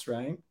sameness,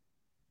 right?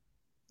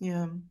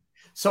 Yeah.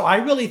 So I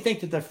really think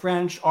that the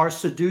French are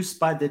seduced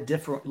by the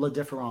difference.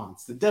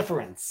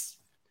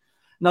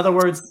 In other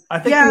words, I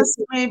think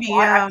maybe.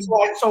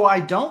 So I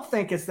don't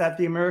think it's that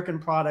the American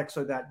products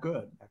are that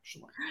good,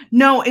 actually.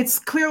 No, it's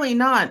clearly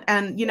not.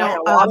 And you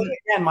know,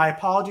 again, my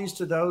apologies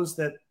to those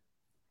that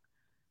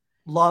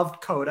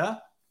loved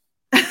Coda.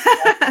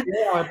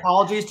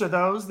 Apologies to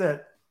those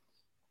that,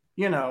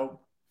 you know,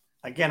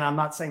 again, I'm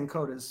not saying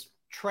Coda's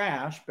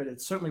trash, but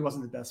it certainly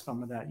wasn't the best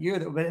film of that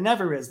year. But it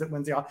never is that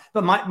wins the Oscar.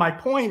 But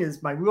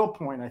my real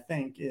point, I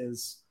think,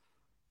 is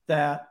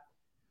that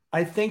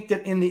I think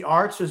that in the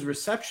arts there's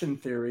reception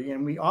theory,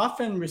 and we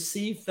often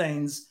receive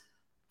things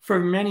for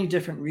many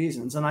different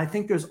reasons. And I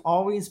think there's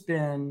always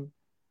been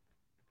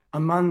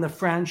among the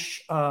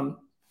French a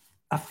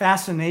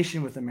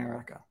fascination with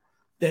America.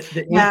 That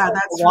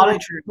that's really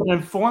true. That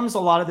informs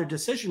a lot of their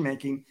decision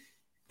making.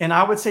 and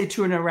I would say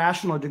to an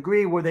irrational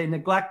degree, where they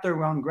neglect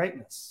their own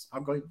greatness.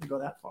 I'm going to go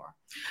that far.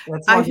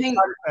 That's one of the side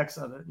effects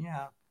of it.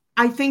 Yeah.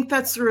 I think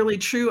that's really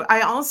true.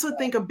 I also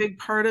think a big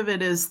part of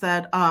it is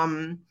that,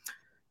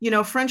 you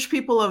know, French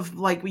people of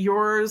like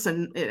yours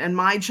and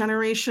my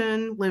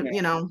generation live,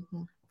 you know,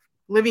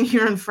 living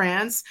here in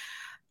France,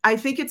 I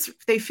think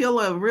they feel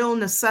a real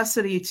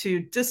necessity to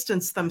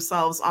distance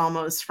themselves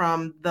almost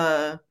from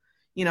the,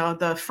 you know,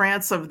 the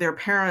France of their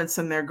parents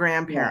and their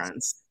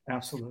grandparents. Yes,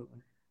 absolutely.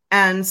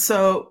 And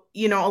so,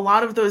 you know, a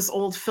lot of those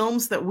old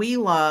films that we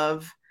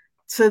love,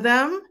 to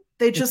them,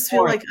 they just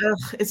feel like,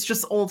 ugh, it's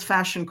just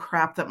old-fashioned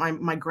crap that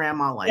my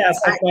grandma likes.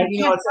 Yes, I can't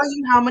tell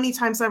you how many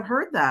times I've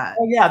heard that.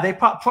 Oh yeah, they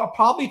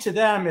probably to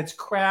them it's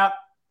crap.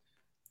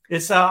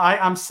 It's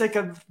I'm sick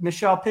of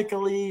Michel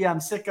Piccoli. I'm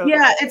sick of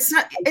it's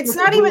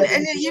not even,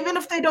 and even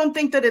if they don't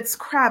think that it's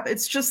crap,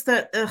 it's just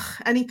that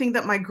anything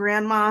that my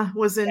grandma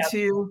was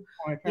into,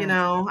 you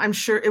know, I'm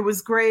sure it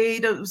was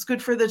great. It was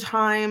good for the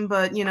time,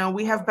 but you know,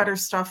 we have better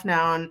stuff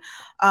now,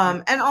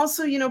 and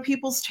also, you know,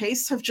 people's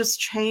tastes have just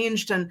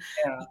changed, and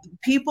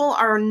people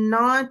are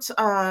not,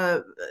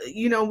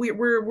 you know,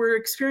 we're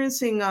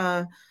experiencing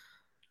a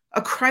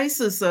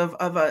crisis of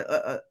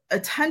a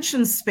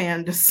attention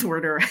span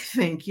disorder. I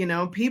think, you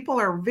know, people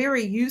are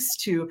very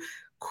used to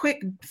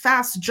quick,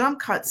 fast jump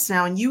cuts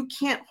now, and you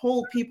can't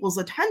hold people's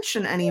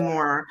attention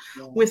anymore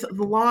with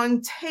long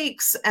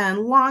takes and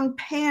long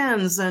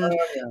pans and,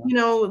 you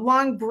know,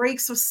 long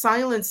breaks of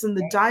silence in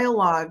the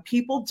dialogue.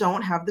 People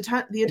don't have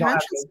the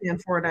attention span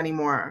for it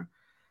anymore.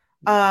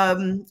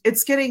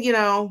 It's getting, you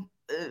know,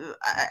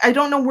 I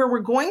don't know where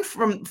we're going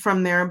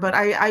from there, but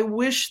I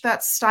wish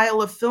that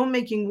style of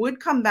filmmaking would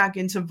come back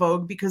into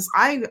vogue, because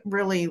I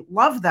really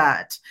love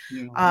that.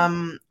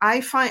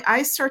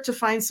 I start to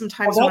find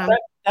sometimes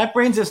that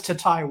brings us to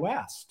Ti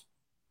West.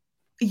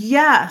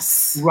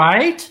 Yes.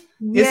 Right?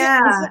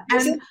 Yeah.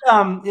 Isn't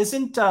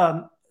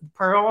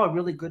Pearl a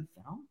really good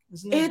film?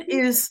 Isn't it? It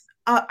is.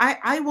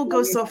 I will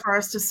go so far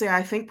as to say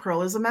I think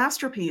Pearl is a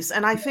masterpiece.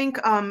 And I think,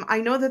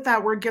 I know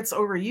that word gets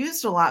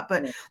overused a lot,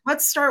 but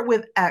let's start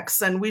with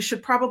X. And we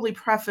should probably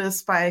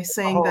preface by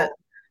saying that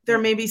there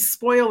may be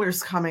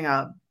spoilers coming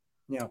up.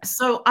 Yeah.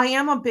 So I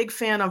am a big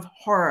fan of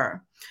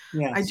horror.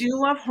 Yes. I do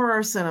love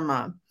horror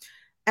cinema.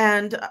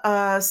 And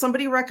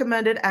somebody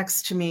recommended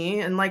X to me.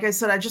 And like I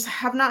said, I just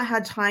have not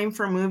had time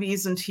for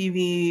movies and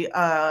TV,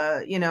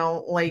 you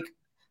know, like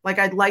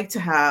I'd like to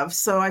have.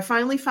 So I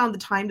finally found the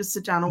time to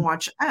sit down and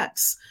watch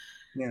X.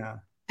 Yeah.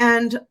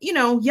 And, you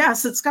know,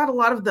 yes, it's got a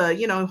lot of the,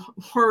 you know,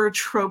 horror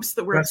tropes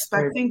that we're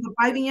expecting. But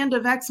by the end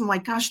of X, I'm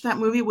like, gosh, that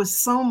movie was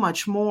so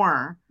much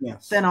more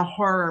than a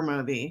horror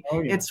movie.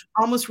 Oh, yeah. It's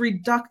almost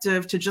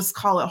reductive to just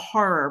call it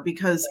horror,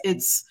 because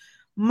it's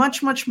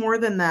much, much more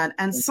than that.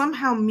 And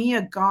somehow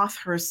Mia Goth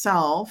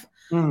herself,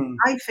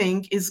 I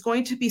think, is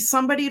going to be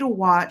somebody to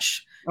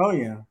watch. Oh,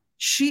 yeah.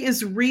 She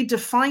is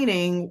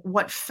redefining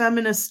what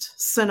feminist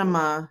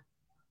cinema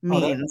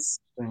means.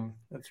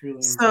 That's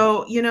really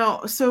so, you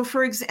know, so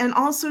and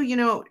also, you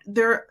know,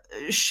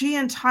 she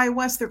and Ti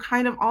West, they're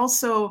kind of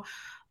also,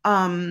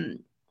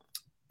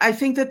 I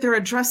think that they're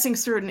addressing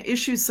certain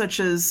issues such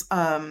as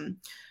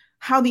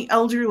how the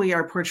elderly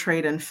are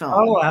portrayed in film.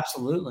 Oh,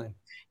 absolutely.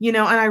 You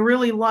know, and I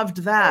really loved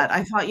that.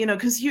 I thought, you know,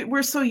 because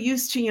we're so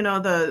used to, you know,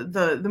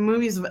 the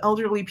movies of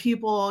elderly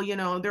people, you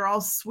know, they're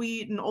all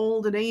sweet and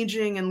old and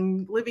aging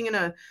and living in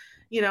a,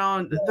 you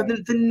know,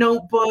 the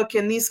Notebook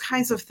and these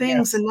kinds of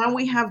things. Yes. And now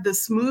we have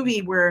this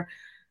movie where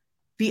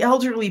the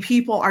elderly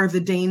people are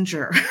the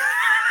danger.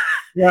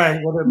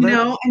 Right. You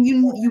know, and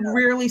you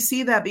rarely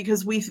see that,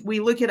 because we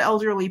look at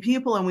elderly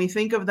people and we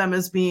think of them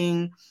as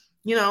being,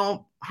 you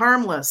know,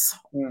 harmless.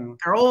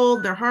 They're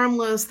old, they're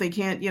harmless, they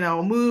can't, you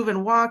know, move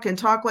and walk and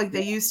talk like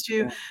they used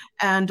to.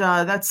 And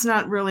that's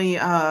not really,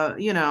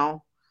 you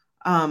know,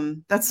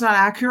 that's not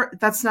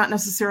accurate. That's not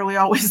necessarily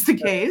always the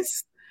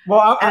case.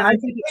 Well, I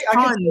think it's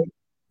fun.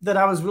 That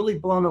I was really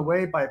blown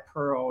away by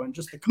Pearl, and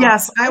just the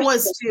yes, I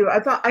was too. I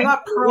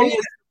thought Pearl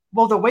was,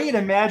 well, the way it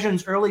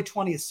imagines early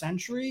 20th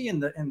century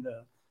and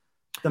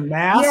the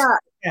mask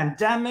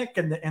pandemic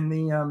and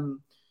the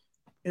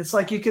it's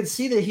like you could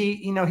see that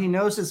he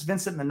knows his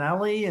Vincent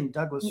Minnelli and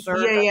Douglas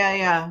Sirk.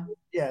 Yeah.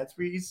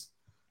 It's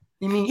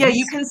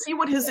you can see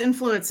what his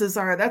influences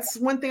are. That's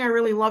one thing I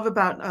really love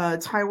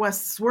about Ti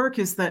West's work,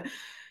 is that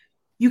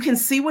you can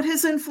see what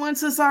his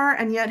influences are,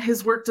 and yet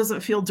his work doesn't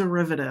feel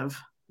derivative.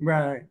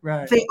 Right.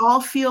 They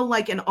all feel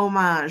like an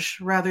homage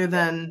rather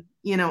than,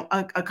 you know,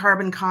 a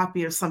carbon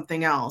copy of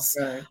something else.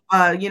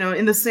 Right. You know,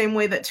 in the same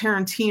way that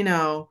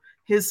Tarantino,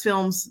 his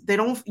films, they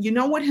don't, you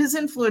know what his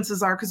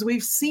influences are, because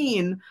we've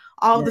seen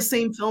all the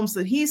same films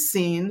that he's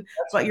seen,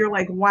 but you're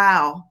like,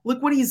 wow,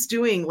 look what he's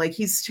doing. Like,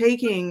 he's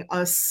taking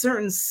a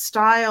certain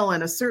style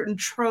and a certain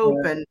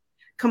trope and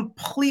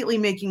completely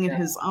making it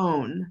his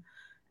own.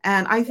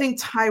 And I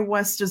think Ti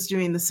West is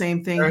doing the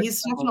same thing.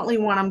 He's definitely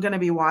one I'm going to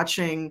be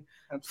watching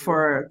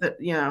for the,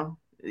 you know,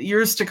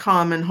 years to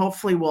come, and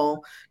hopefully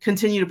we'll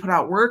continue to put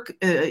out work,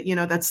 you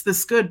know, that's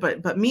this good.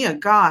 But Mia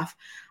Goth,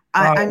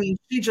 I mean,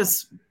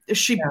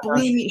 she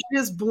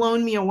has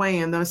blown me away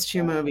in those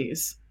two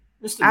movies.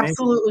 Just amazing.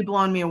 Absolutely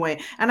blown me away.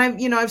 And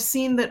I've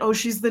seen that, oh,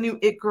 she's the new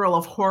it girl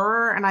of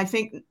horror. And I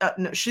think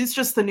no, she's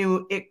just the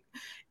new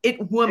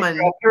it woman,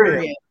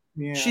 period.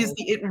 Yeah. She's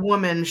the it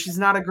woman. She's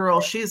not a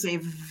girl. She's a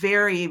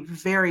very,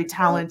 very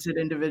talented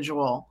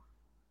individual.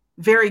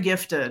 Very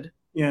gifted.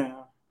 Yeah.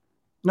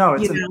 No,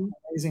 it's an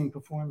amazing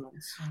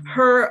performance.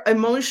 Her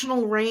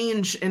emotional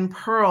range in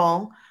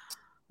Pearl,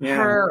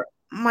 her,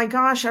 my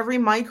gosh, every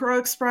micro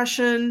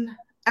expression,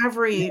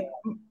 every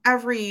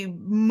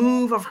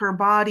move of her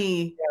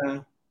body. Yeah.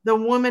 The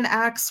woman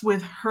acts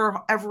with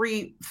her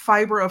every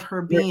fiber of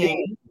her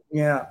being.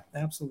 Yeah,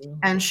 absolutely.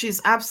 And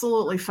she's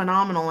absolutely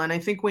phenomenal. And I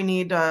think we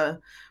need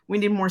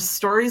more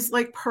stories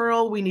like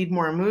Pearl. We need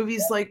more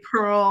movies like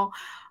Pearl.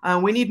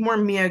 We need more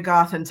Mia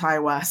Goth and Ti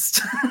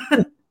West.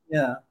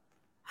 Yeah.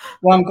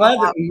 Well, I'm glad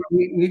that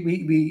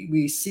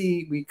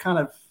we kind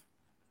of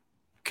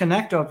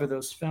connect over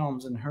those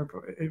films, and her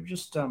it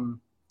just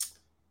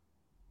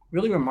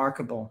really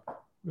remarkable.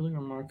 Really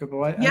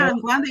remarkable. I'm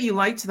glad that you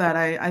liked that.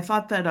 I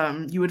thought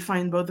that you would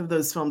find both of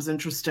those films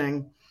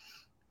interesting.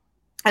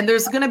 And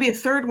there's going to be a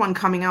third one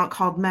coming out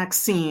called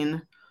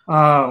Maxine. Oh,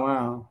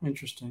 wow.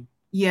 Interesting.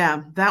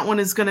 Yeah, that one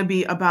is going to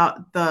be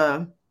about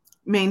the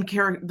main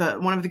character,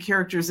 one of the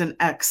characters in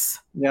X.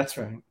 That's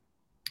right.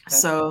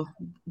 So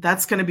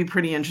that's going to be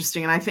pretty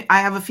interesting. And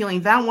I have a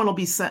feeling that one will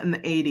be set in the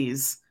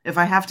 80s. If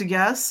I have to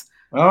guess,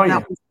 that one's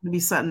going to be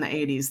set in the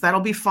 80s.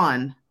 That'll be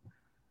fun.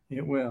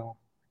 It will.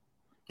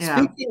 Yeah.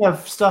 Speaking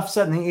of stuff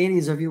set in the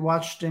 80s, have you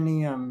watched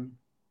any of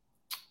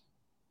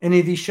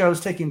these shows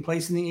taking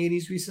place in the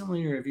 80s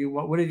recently? Or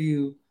what have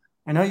you,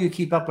 I know you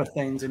keep up with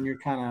things and you're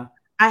kind of.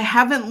 I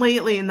haven't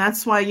lately. And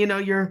that's why,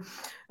 you're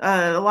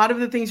a lot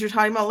of the things you're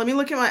talking about. Let me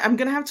look at I'm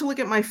going to have to look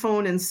at my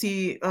phone and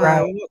see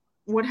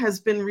what has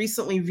been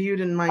recently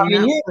viewed in my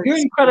Netflix. You're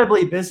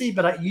incredibly busy,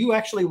 but you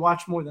actually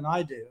watch more than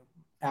I do,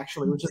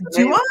 actually, which is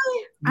amazing. Do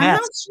I? I'm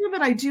not sure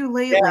that I do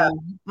lately. Yeah,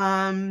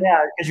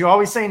 because you're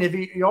always saying, have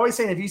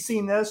you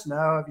seen this? No,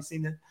 have you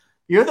seen it?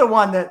 You're the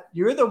one that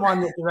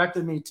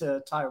directed me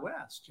to Ti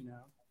West,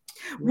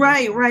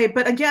 Right.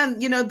 But again,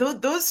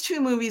 those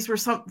two movies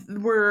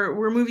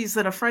were movies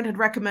that a friend had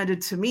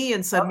recommended to me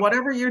and said,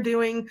 whatever you're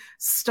doing,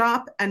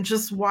 stop and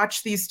just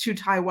watch these two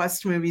Ti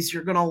West movies.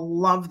 You're gonna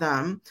love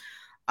them.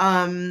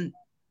 As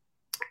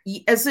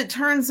it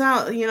turns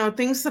out,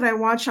 things that I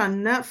watch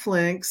on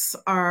Netflix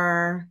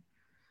are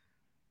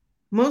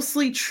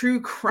mostly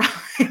true crime.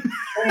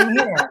 Same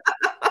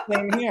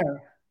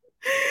here.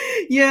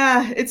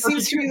 Yeah, it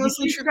seems to be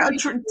mostly true crime.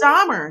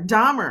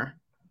 Dahmer.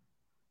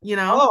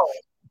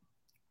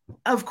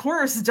 Of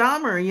course,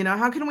 Dahmer.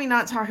 How can we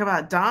not talk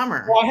about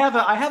Dahmer? Well,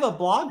 I have a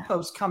blog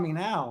post coming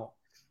out.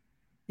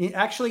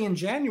 Actually, in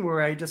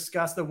January, I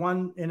discussed the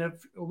one in a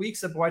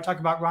weeks ago. I talk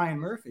about Ryan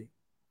Murphy.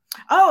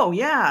 Oh,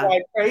 yeah. So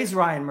I praise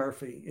Ryan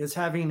Murphy as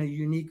having a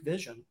unique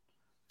vision.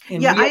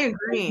 I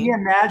agree.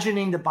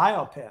 Reimagining the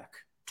biopic.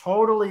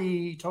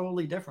 Totally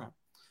different.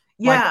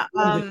 Yeah.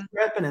 The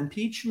script and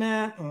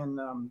impeachment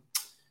and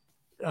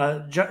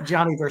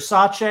Gianni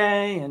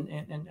Versace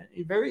and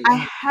very. I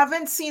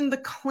haven't seen the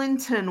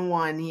Clinton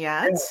one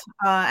yet,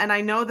 and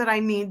I know that I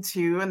need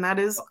to, and that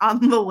is on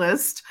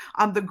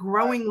the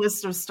growing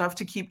list of stuff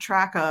to keep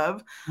track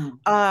of.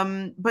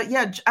 But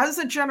yeah, as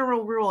a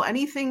general rule,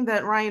 anything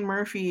that Ryan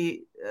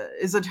Murphy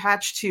is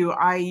attached to,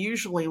 I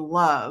usually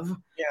love.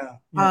 Yeah.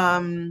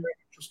 Very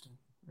interesting.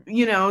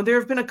 There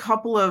have been a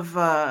couple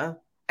of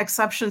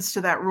exceptions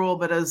to that rule,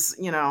 but as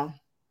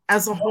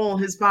a whole,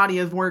 his body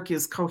of work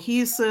is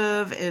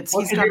cohesive.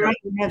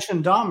 You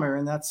mentioned Dahmer,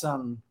 and that's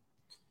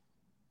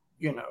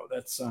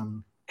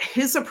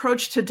his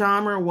approach to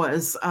Dahmer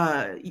was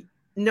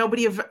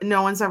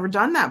no one's ever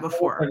done that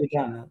before.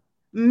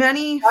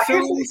 Many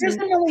films. Here's a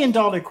 $1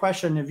 million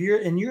question: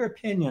 in your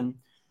opinion,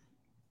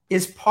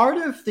 is part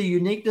of the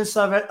uniqueness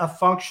of it a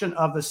function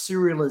of the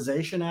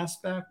serialization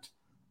aspect?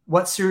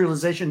 What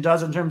serialization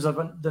does in terms of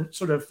the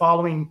sort of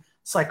following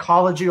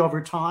psychology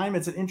over time?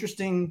 It's an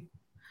interesting.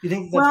 You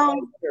think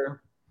that's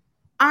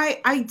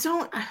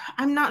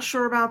I'm not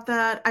sure about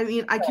that. I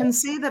mean, I can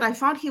say that I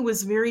thought he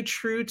was very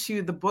true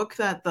to the book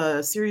that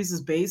the series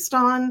is based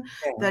on,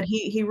 that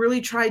he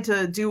really tried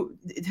to do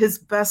his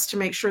best to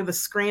make sure the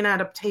screen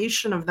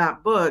adaptation of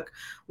that book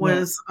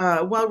was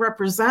well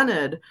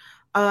represented.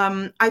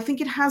 I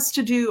think it has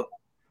to do,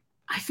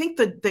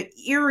 the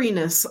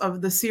eeriness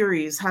of the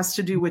series has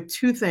to do with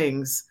two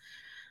things: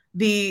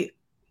 the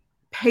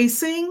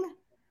pacing,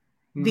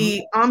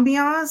 the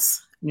ambiance,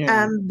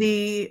 and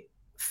the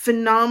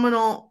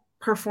phenomenal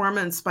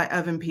performance by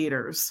Evan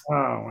Peters. Oh,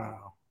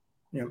 wow.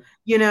 Yeah.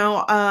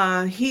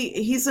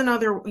 He's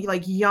another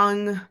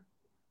young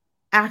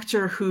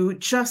actor who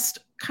just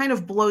kind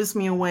of blows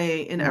me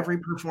away in every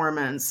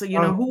performance. So,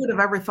 who would have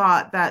ever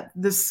thought that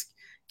this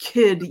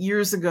kid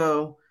years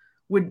ago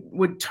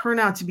would turn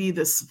out to be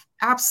this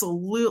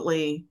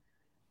absolutely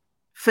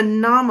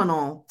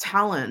phenomenal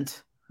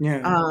talent?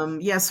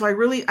 Yeah. So I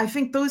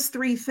think those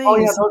three things. Oh,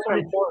 yeah, those are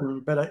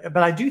important. But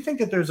I do think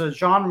that there's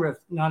there's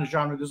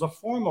a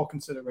formal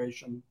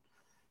consideration.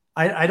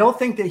 I don't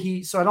think that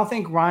I don't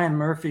think Ryan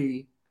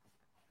Murphy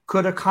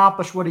could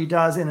accomplish what he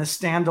does in a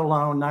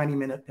standalone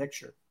 90-minute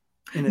picture.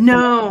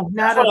 No,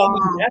 not at all.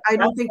 I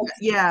don't think.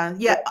 Yeah.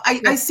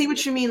 I see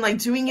what you mean. Like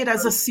doing it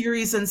as a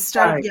series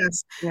instead. Right.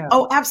 Yes. Yeah.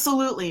 Oh,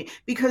 absolutely.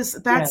 Because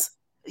that's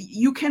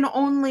you can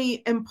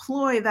only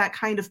employ that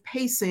kind of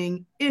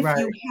pacing if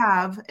you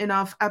have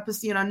enough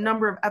episodes, a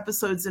number of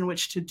episodes in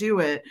which to do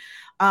it.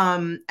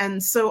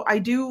 And so I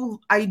do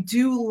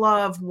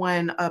love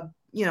when a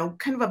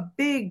kind of a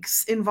big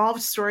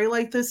involved story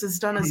like this is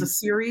done as a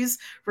series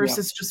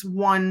versus just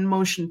one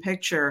motion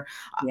picture.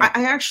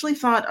 I actually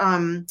thought.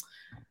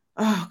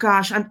 Oh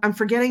gosh, I'm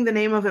forgetting the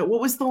name of it. What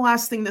was the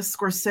last thing that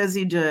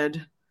Scorsese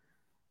did?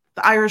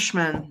 The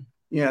Irishman.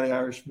 Yeah, The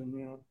Irishman.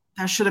 Yeah,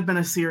 that should have been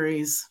a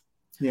series.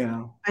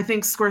 Yeah, I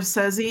think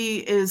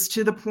Scorsese is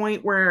to the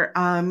point where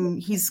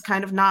he's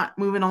kind of not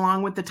moving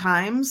along with the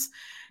times,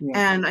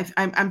 and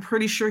I'm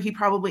pretty sure he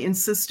probably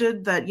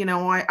insisted that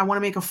I want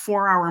to make a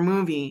 4-hour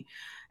movie.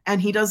 And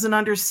he doesn't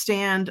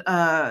understand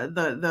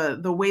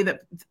the way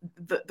that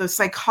the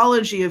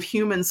psychology of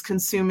humans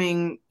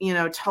consuming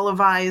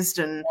televised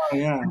and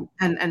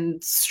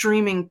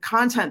streaming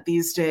content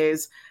these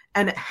days.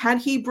 And had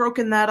he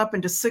broken that up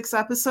into 6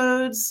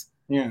 episodes,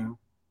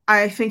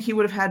 I think he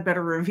would have had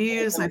better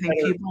reviews. I think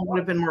people would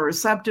have been more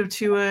receptive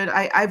to it.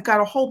 I've got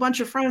a whole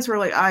bunch of friends who are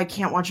like, I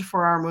can't watch a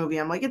 4-hour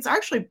movie. I'm like, it's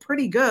actually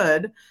pretty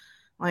good.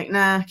 Like,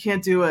 nah,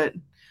 can't do it.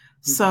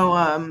 So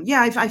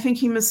I think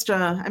he missed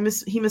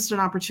an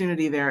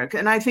opportunity there,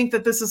 and I think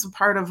that this is a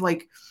part of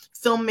like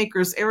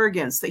filmmakers'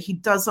 arrogance that he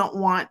doesn't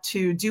want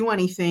to do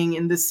anything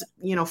in this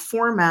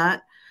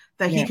format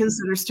that he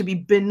considers to be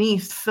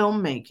beneath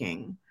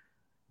filmmaking.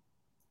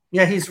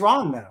 Yeah, he's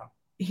wrong though.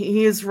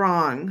 He is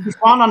wrong. He's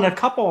wrong on a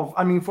couple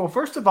of.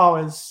 First of all,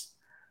 is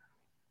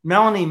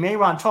Melanie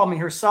Mayron told me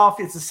herself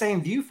it's the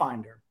same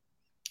viewfinder.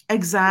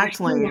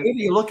 Exactly.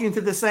 You're looking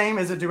through the same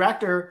as a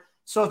director,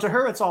 so to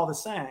her it's all the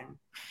same.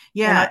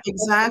 Yeah,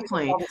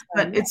 exactly.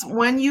 But it's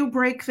when you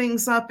break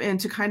things up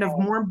into kind of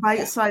more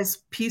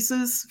bite-sized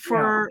pieces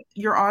for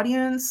your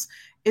audience,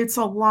 it's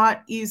a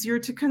lot easier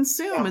to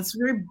consume. It's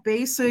very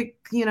basic,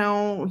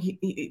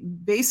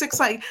 basic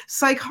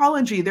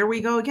psychology. There we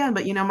go again.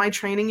 But, my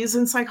training is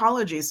in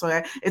psychology.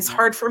 So it's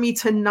hard for me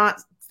to not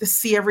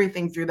see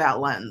everything through that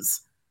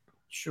lens.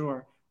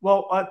 Sure.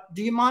 Well,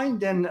 do you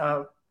mind then?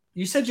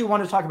 You said you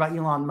want to talk about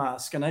Elon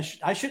Musk, and I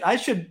should.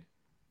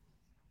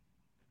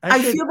 I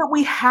feel that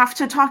we have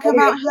to talk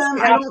about him.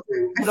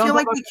 I feel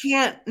like we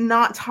can't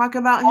not talk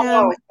about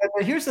him.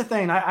 But here's the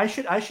thing. I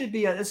should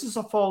be. This is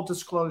a full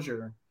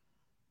disclosure.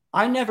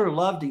 I never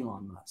loved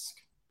Elon Musk.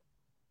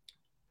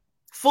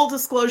 Full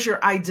disclosure,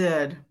 I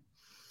did.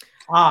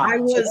 I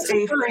was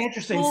very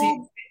interesting.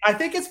 See, I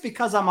think it's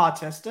because I'm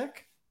autistic.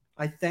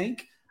 I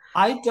think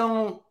I'm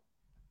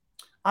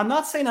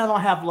not saying I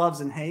don't have loves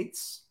and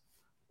hates,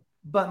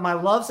 but my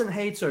loves and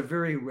hates are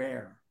very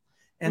rare.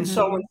 And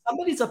so when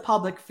somebody's a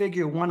public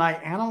figure, when I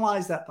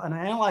analyze that, and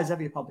I analyze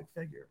every public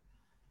figure,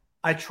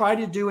 I try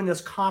to do in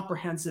this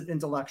comprehensive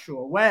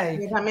intellectual way.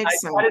 Yeah, that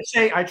makes sense.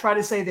 I try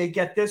to say they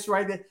get this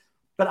right,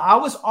 but I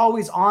was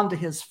always on to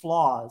his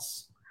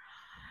flaws.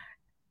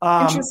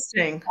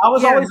 Interesting. I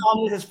was always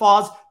on to his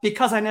flaws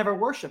because I never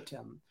worshipped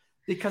him,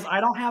 because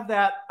I don't have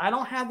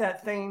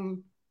that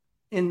thing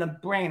in the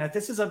brain. If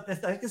this is an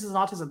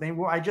autism thing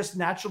where I just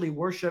naturally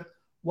worship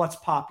what's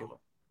popular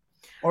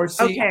or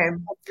see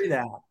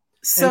that.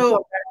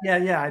 So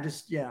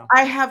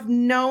I have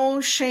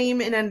no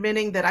shame in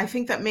admitting that I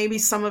think that maybe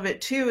some of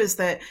it too is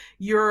that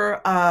you're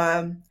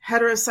a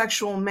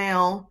heterosexual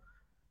male,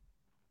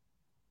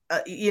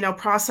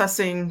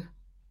 processing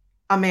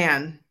a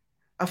man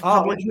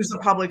who's a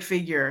public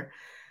figure.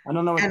 I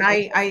don't know. And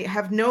I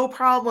have no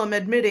problem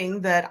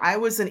admitting that I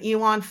was an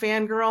Elon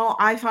fangirl.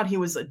 I thought he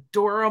was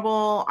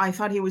adorable. I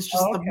thought he was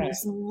just the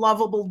most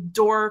lovable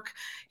dork.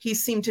 He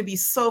seemed to be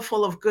so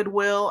full of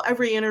goodwill.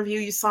 Every interview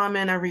you saw him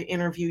in, every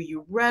interview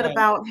you read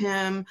about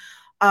him,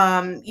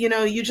 and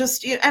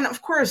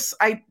of course,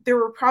 there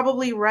were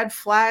probably red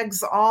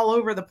flags all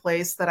over the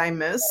place that I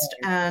missed.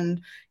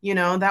 And,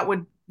 that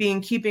would be in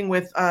keeping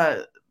with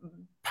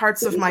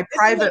parts of my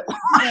private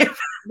life.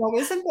 Well,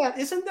 isn't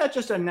that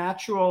just a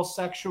natural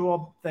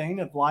sexual thing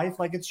of life?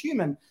 Like, it's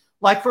human.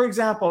 Like, for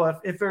example,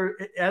 if there,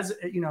 as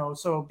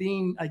so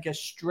being, I guess,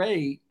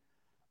 straight,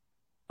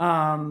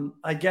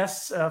 I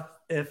guess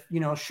if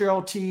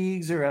Cheryl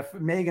Tiegs, or if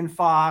Megan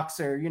Fox,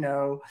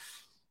 or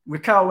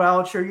Raquel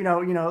Welch,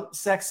 or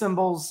sex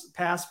symbols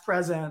past,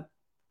 present,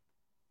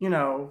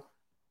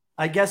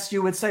 I guess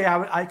you would say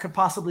I could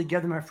possibly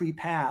give them a free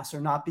pass,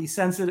 or not be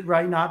sensitive,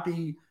 right? Not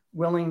be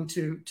willing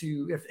to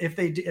if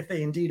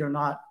they indeed are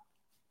not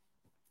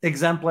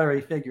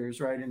exemplary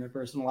figures, right, in their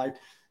personal life.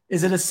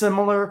 Is it a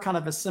similar?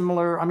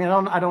 I mean,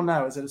 I don't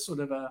know. Is it a sort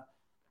of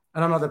I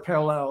don't know the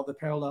parallel that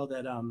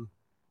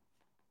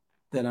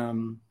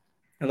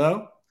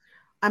hello?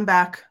 I'm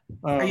back.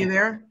 Are you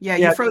there? Yeah,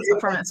 you froze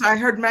up for a minute. So I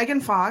heard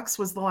Megan Fox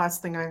was the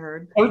last thing I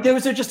heard.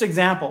 Those are just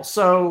examples.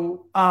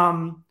 So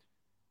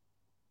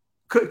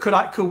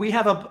could we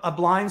have a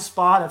blind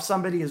spot if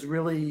somebody is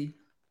really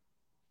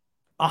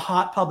a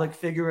hot public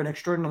figure, an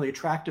extraordinarily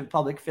attractive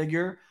public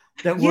figure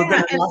that we're Yeah,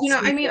 going to and not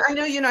see. I mean, I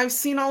know, I've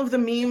seen all of the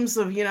memes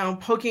of,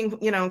 poking,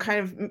 kind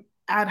of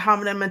ad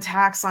hominem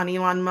attacks on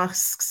Elon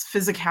Musk's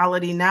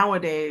physicality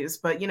nowadays.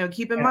 But,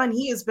 keep in mind,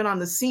 he has been on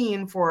the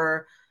scene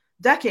for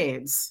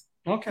decades.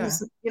 Okay.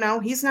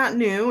 He's not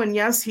new. And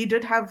yes, he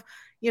did have,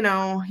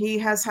 he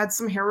has had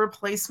some hair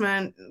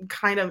replacement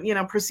kind of,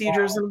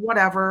 procedures and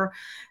whatever.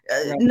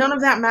 None of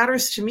that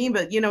matters to me.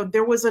 But,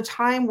 there was a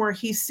time where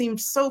he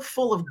seemed so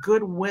full of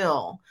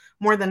goodwill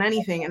more than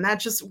anything. And that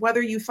just,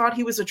 whether you thought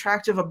he was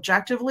attractive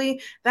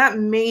objectively, that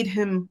made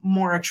him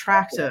more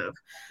attractive.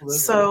 Absolutely.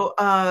 So,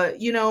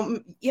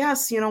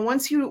 yes,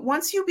 once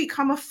you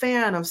become a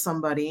fan of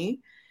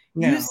somebody,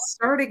 you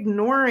start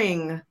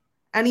ignoring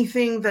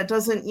anything that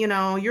doesn't,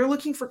 you're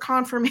looking for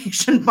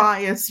confirmation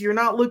bias. You're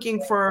not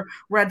looking for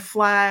red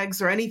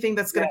flags or anything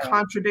that's going to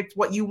contradict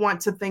what you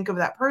want to think of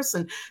that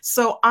person.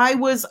 So I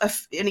was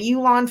an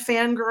Elon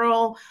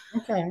fangirl.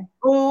 Okay.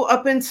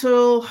 Up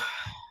until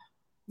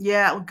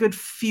a good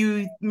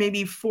few,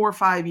 maybe 4 or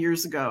 5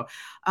 years ago.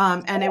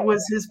 And it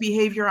was his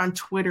behavior on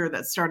Twitter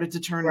that started to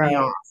turn me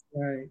off.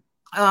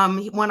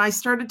 Right. When I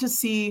started to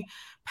see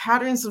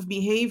patterns of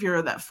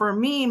behavior that for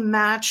me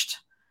matched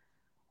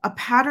a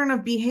pattern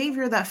of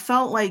behavior that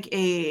felt like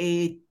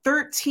a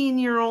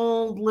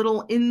 13-year-old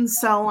little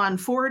incel on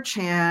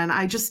 4chan.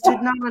 I just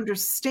did not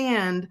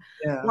understand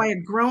why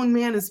a grown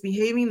man is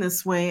behaving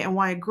this way, and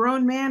why a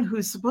grown man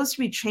who's supposed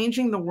to be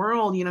changing the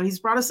world, he's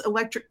brought us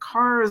electric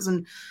cars,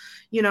 and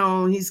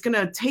he's going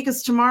to take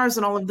us to Mars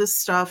and all of this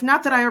stuff.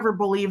 Not that I ever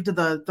believed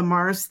the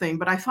Mars thing,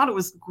 but I thought it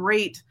was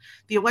great.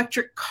 The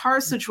electric car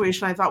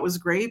situation I thought was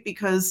great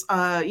because,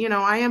 I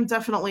am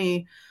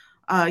definitely,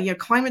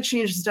 climate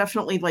change is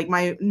definitely like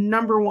my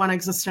number one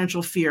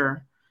existential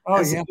fear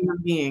as a human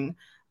being.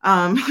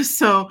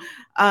 Seeing.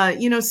 I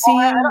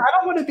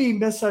don't want to be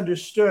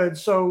misunderstood.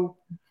 So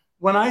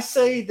when I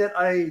say that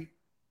I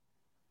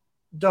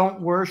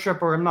don't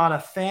worship or am not a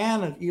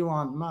fan of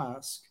Elon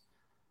Musk,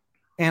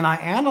 and I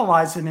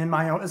analyze him in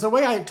my own, as a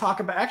way I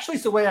talk about, actually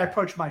it's the way I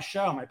approach my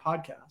show, my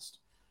podcast.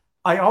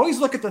 I always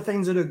look at the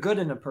things that are good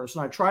in a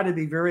person. I try to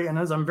be and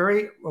as I'm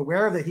very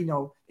aware of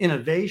that,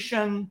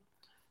 innovation,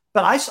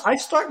 but I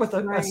start with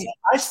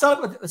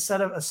a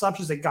set of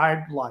assumptions that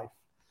guide life.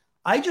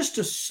 I just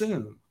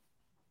assume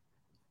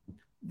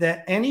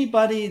that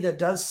anybody that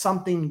does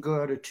something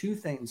good, or 2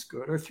 things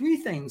good, or 3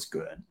 things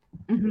good,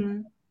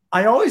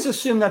 I always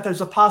assume that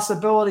there's a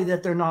possibility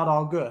that they're not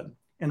all good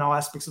in all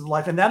aspects of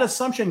life. And that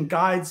assumption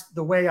guides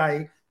the way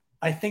I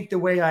think, the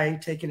way I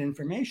take in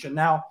information.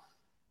 Now,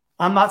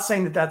 I'm not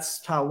saying that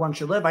that's how one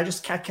should live. I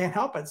just can't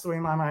help it. It's the way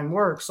my mind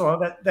works. So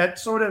that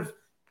sort of,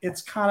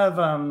 it's kind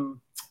of,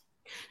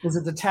 there's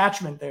a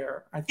detachment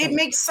there. I think it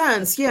makes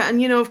sense. Yeah.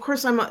 And, of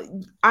course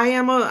I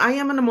am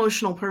an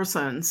emotional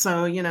person.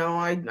 So,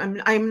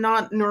 I'm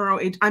not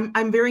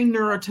I'm very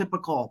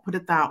neurotypical, put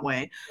it that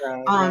way.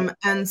 Right.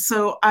 And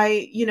so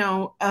I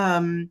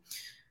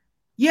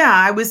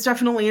was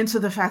definitely into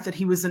the fact that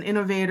he was an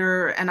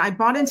innovator, and I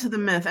bought into the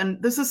myth.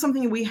 And this is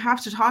something we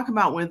have to talk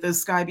about with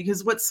this guy,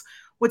 because what's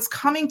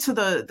coming to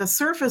the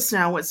surface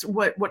now,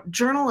 what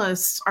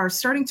journalists are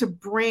starting to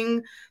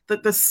bring,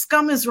 that the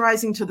scum is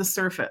rising to the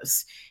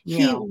surface.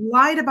 He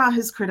lied about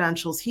his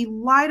credentials. He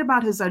lied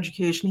about his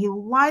education. He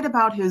lied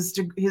about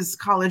his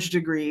college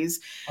degrees.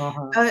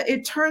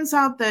 It turns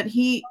out that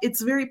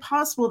it's very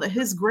possible that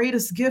his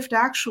greatest gift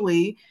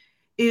actually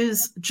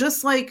is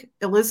just like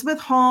Elizabeth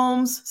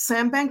Holmes,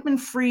 Sam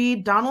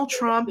Bankman-Fried, Donald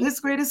Trump. His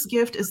greatest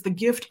gift is the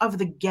gift of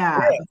the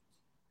gab.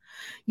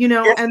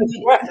 And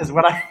is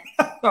what I.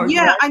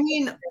 I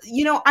mean,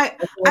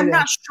 I'm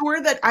not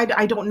sure that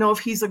I don't know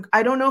if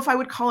I don't know if I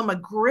would call him a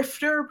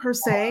grifter per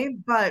se,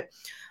 but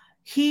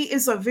he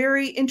is a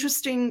very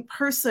interesting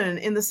person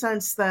in the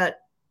sense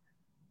that,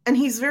 and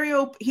he's very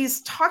open.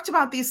 He's talked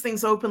about these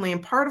things openly,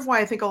 and part of why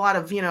I think a lot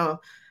of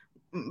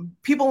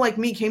people like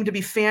me came to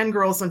be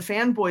fangirls and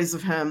fanboys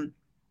of him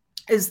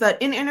is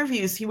that in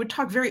interviews he would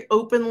talk very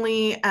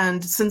openly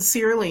and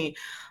sincerely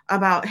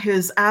about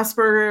his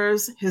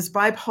Asperger's, his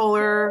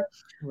bipolar,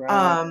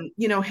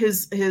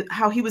 his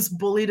how he was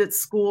bullied at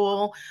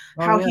school,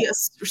 he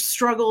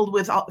struggled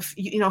with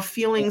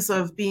feelings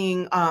of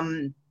being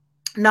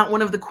not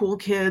one of the cool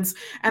kids.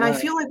 And I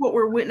feel like what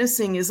we're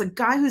witnessing is a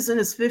guy who's in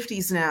his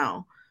 50s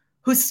now,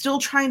 who's still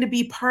trying to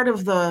be part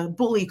of the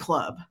bully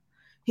club.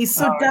 He's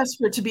so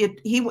desperate to be,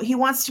 he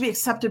wants to be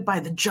accepted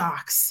by the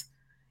jocks.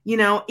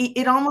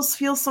 It almost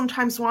feels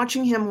sometimes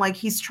watching him like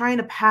he's trying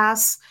to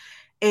pass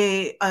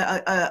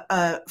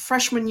a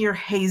freshman year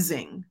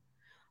hazing.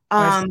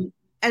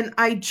 And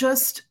I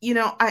just,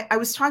 I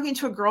was talking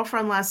to a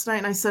girlfriend last night,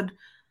 and I said,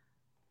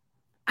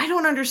 I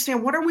don't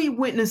understand. What are we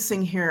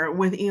witnessing here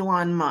with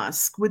Elon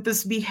Musk, with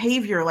this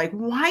behavior? Like,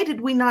 why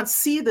did we not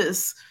see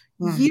this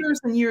years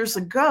and years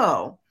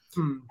ago?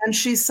 And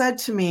she said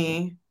to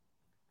me,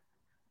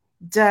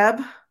 Deb,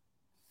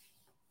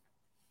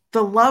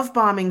 the love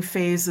bombing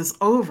phase is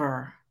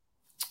over.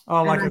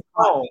 Oh, like a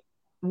cult.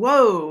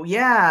 Whoa,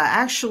 yeah,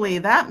 actually,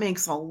 that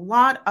makes a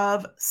lot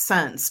of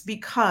sense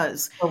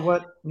because So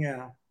what?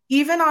 Yeah.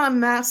 even on a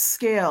mass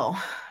scale,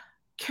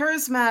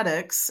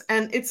 charismatics,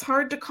 and it's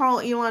hard to call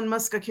Elon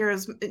Musk a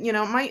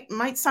charismatic,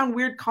 might sound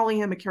weird calling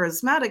him a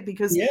charismatic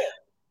because Yeah.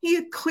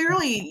 he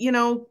clearly,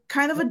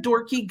 kind of a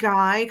dorky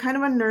guy, kind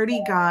of a nerdy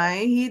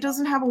guy. He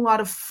doesn't have a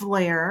lot of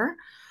flair.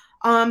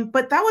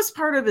 But that was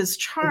part of his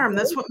charm.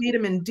 That's what made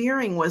him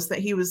endearing, was that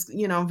he was,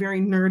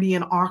 very nerdy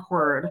and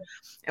awkward,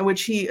 and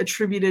which he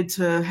attributed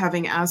to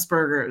having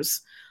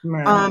Asperger's.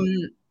 Right. Um,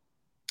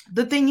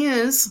 the thing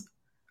is,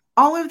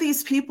 all of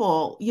these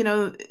people,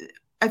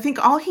 I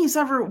think all he's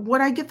ever,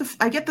 what I get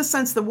the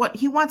sense that what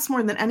he wants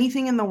more than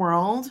anything in the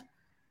world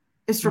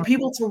is for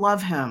people to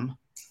love him.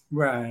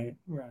 Right.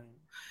 Right.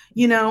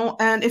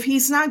 And if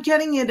he's not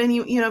getting it, and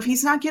if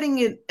he's not getting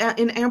it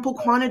in ample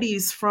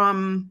quantities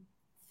from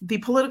the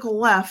political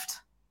left,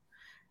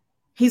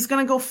 he's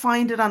going to go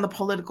find it on the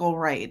political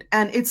right.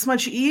 And it's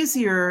much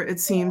easier, it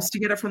seems, to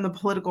get it from the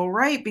political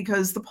right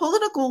because the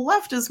political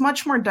left is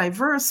much more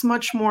diverse,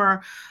 much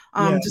more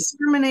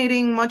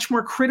discriminating, much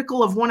more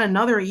critical of one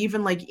another,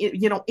 even like,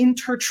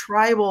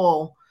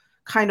 intertribal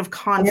kind of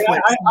conflict.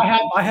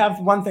 I have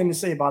one thing to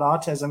say about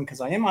autism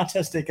because I am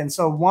autistic. And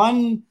so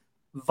one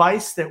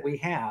vice that we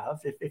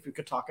have, if we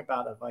could talk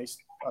about a vice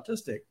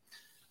autistic,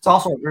 it's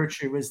also a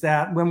virtue, is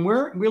that when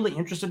we're really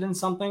interested in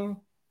something,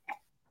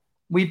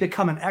 we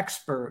become an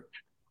expert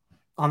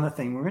on the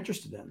thing we're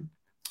interested in,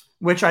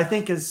 which I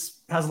think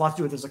has a lot to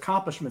do with his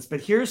accomplishments.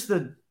 But here's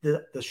the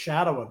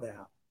shadow of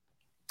that.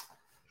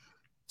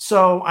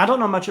 So I don't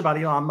know much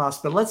about Elon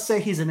Musk, but let's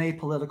say he's an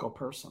apolitical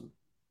person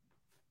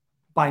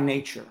by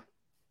nature,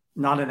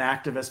 not an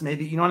activist.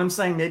 Maybe, you know what I'm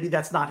saying? Maybe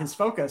that's not his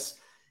focus.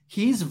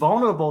 He's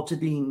vulnerable to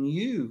being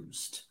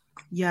used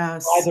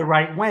by the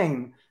right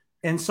wing.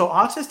 And so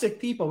autistic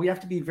people, we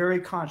have to be very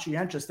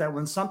conscientious that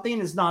when something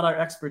is not our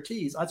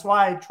expertise, that's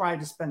why I try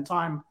to spend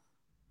time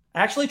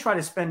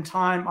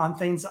on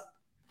things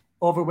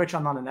over which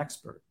I'm not an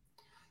expert.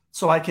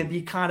 So I can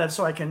be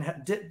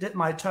dip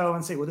my toe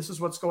and say, well, this is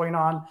what's going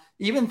on.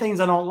 Even things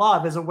I don't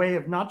love is a way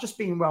of not just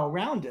being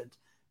well-rounded,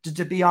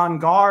 to be on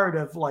guard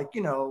of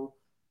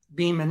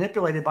being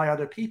manipulated by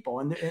other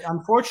people. And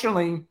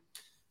unfortunately,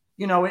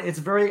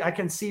 I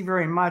can see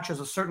very much as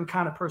a certain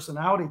kind of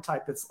personality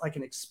type. It's like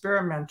an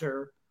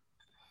experimenter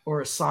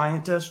or a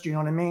scientist. You know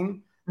what I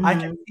mean? Mm-hmm. I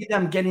can see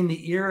them getting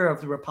the ear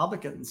of the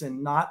Republicans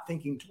and not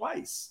thinking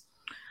twice.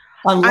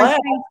 Hold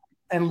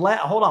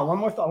on, one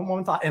more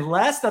thought.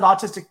 Unless that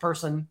autistic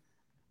person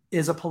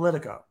is a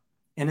politico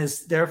and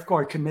is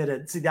therefore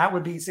committed. See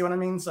what I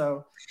mean?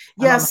 So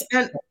yes,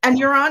 and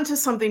you're onto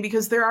something,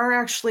 because there are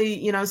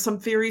actually, some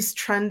theories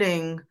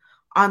trending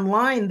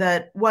online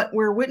that what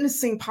we're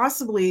witnessing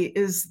possibly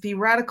is the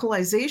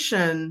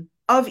radicalization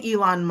of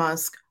Elon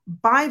Musk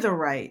by the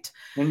right.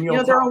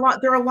 There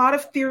are a lot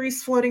of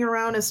theories floating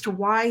around as to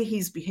why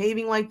he's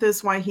behaving like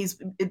this, why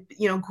he's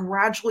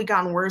gradually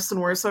gotten worse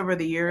and worse over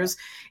the years.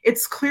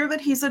 It's clear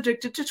that he's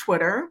addicted to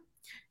Twitter.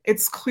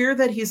 It's clear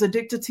that he's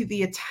addicted to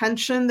the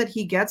attention that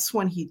he gets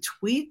when he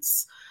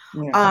tweets.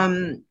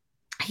 Yeah.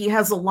 He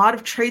has a lot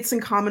of traits in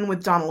common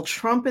with Donald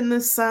Trump in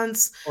this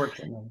sense.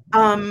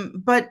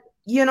 But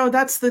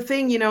that's the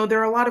thing, there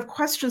are a lot of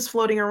questions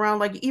floating around.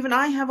 Like, even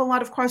I have a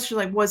lot of questions,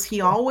 like,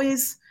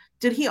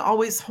 did he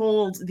always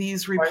hold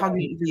these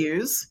repugnant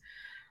views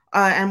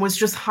and was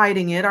just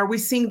hiding it? Are we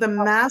seeing the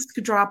mask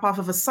drop off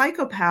of a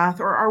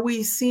psychopath, or are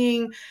we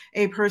seeing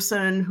a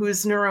person who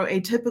is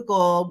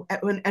neuroatypical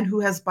and who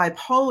has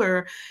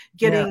bipolar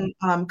getting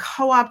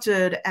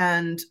co-opted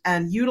and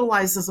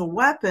utilized as a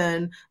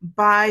weapon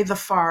by the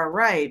far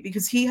right?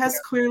 Because he has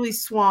clearly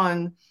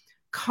swung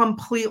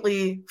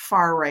completely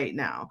far right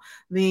now.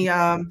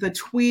 The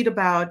tweet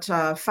about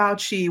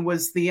Fauci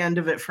was the end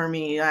of it for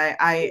me.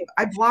 I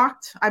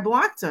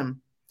blocked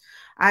him.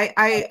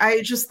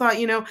 I just thought,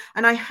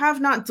 and I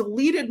have not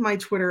deleted my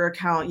Twitter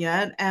account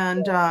yet.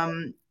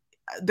 And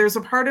there's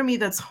a part of me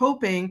that's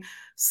hoping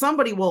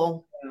somebody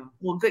will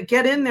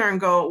get in there and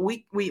go,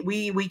 we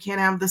can't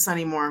have this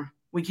anymore.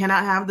 We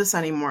cannot have this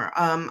anymore.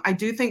 I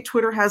do think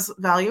Twitter has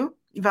value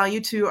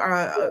to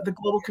the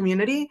global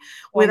community.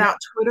 Without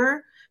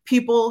Twitter,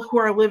 people who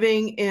are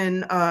living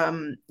in,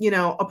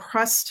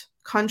 oppressed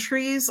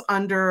countries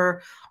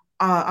under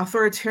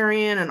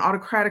authoritarian and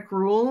autocratic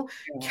rule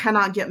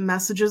cannot get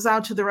messages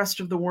out to the rest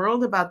of the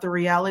world about the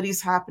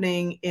realities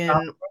happening in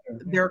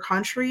their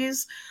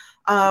countries.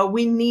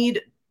 We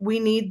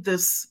need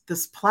this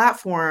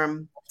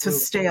platform to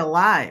stay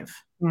alive.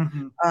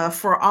 Mm-hmm.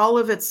 For all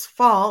of its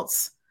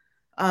faults,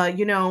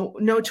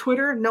 no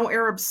Twitter, no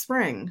Arab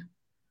Spring.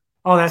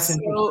 Oh, that's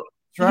interesting.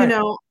 Right.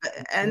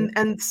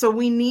 And so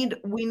we need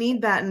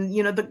that. And,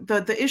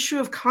 the issue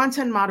of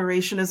content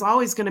moderation is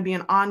always going to be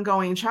an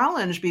ongoing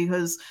challenge,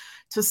 because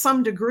to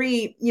some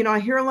degree, I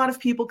hear a lot of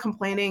people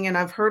complaining, and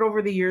I've heard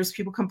over the years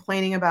people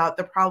complaining about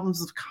the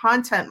problems of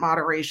content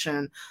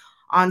moderation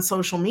on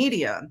social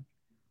media.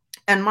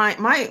 And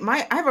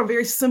I have a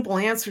very simple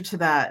answer to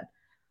that.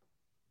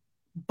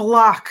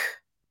 Block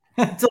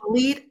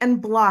delete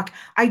and block.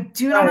 I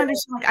do not Right.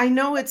 understand. I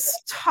know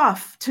it's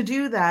tough to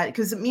do that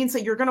because it means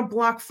that you're going to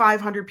block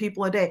 500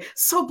 people a day.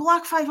 So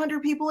block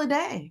 500 people a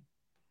day.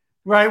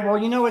 Right.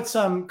 Well, it's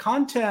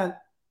content.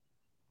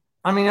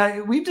 I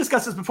mean, we've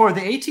discussed this before.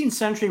 The 18th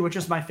century, which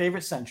is my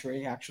favorite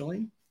century,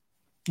 actually,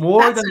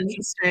 That's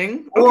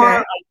interesting. or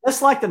Okay.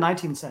 just like the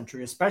 19th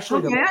century,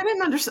 especially I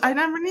didn't understand. I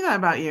never knew that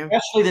about you.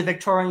 especially the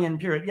Victorian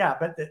period. Yeah,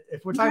 but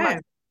if we're talking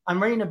about,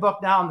 I'm reading a book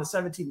now in the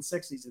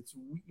 1760s. It's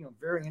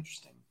very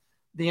interesting.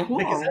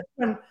 Because that's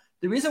when,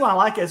 the reason why I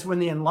like it is when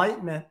the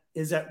Enlightenment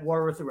is at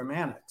war with the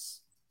Romantics.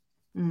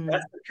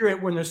 That's the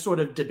period when they're sort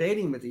of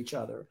debating with each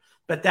other.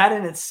 But that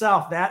in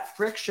itself, that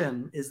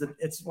friction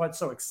it's what's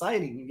so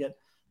exciting. You get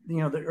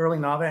the early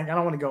novel. I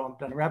don't want to go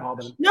down a rabbit hole,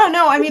 but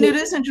no. I mean, it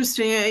is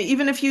interesting.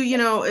 Even if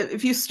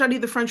if you study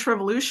the French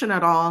Revolution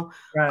at all,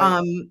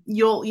 right.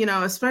 You'll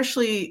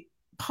especially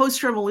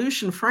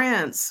post-revolution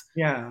France,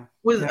 yeah,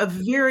 was a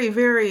very,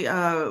 very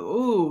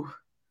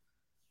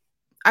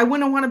I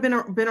wouldn't want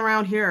to been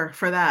around here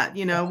for that.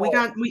 The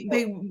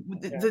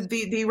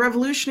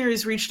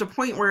revolutionaries reached a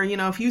point where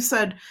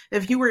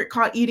if you were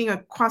caught eating a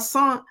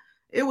croissant,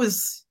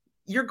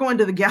 you're going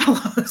to the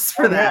gallows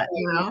for that.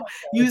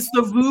 Use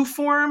the vous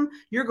form,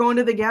 you're going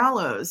to the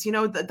gallows.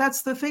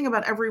 That's the thing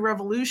about every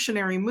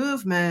revolutionary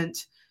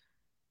movement.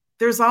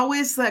 There's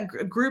always that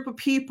group of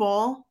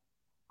people,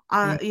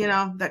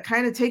 that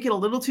kind of take it a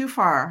little too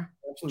far.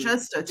 Absolutely.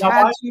 Just a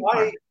tad too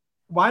far.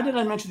 Why did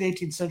I mention the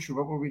 18th century?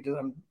 What were we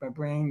doing? My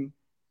brain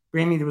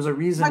me. There was a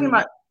reason. Talking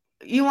about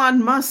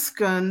Elon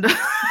Musk and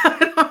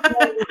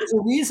there's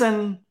a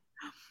reason.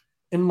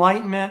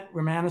 Enlightenment,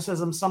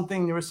 Romanticism,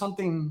 something. There was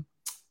something.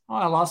 Oh,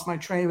 I lost my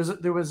train.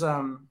 There was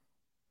I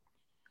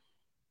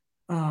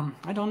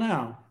don't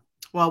know.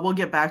 Well, we'll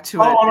get back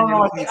to it. Oh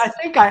no,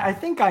 I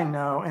think I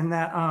know, and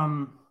that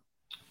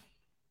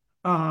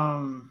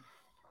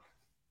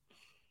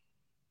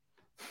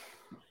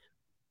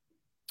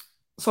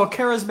so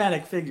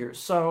charismatic figures.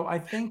 So I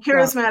think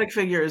charismatic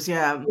figures,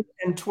 yeah.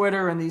 And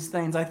Twitter and these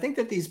things. I think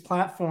that these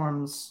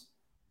platforms,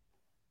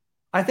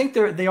 I think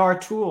they are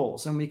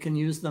tools, and we can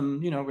use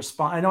them.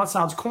 Respond. I know it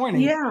sounds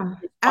corny. Yeah,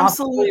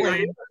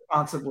 absolutely.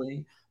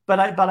 Responsibly, but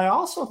I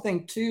also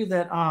think too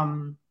that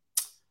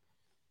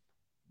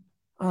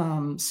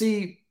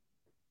see,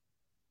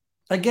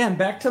 again,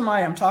 back to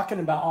I'm talking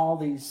about all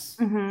these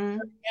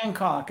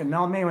Hancock and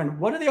Mel Marin.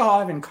 What do they all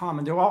have in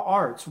common? They're all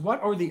arts.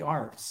 What are the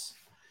arts?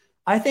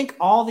 I think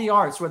all the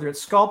arts, whether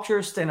it's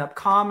sculpture, stand-up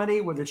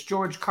comedy, whether it's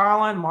George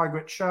Carlin,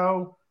 Margaret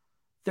Cho,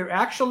 they're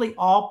actually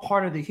all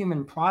part of the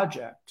human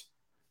project.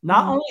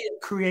 Not only in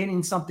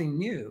creating something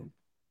new,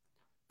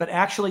 but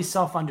actually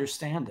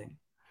self-understanding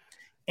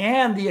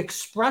and the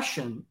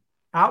expression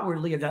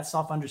outwardly of that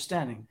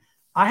self-understanding.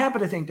 I happen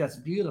to think that's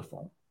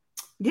beautiful.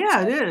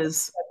 Yeah, it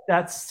is.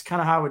 That's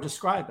kind of how I would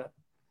describe it.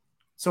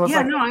 So it's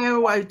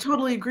I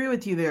totally agree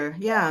with you there.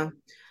 Yeah.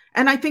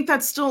 And I think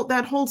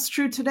that holds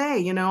true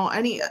today.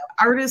 Any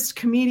artists,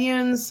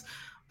 comedians,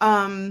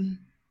 they're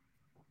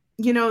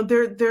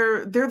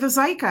the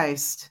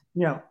zeitgeist.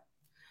 Yeah.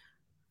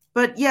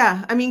 But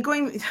yeah, I mean,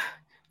 going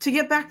to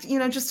get back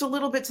to, just a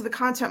little bit to the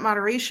content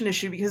moderation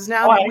issue, because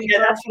now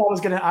that's what I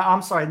was going to,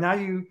 I'm sorry.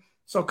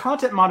 So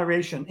content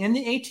moderation in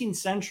the 18th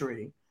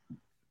century,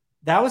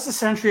 that was the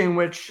century in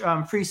which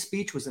free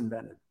speech was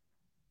invented.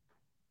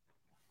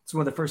 It's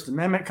when the First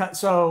Amendment.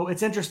 So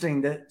it's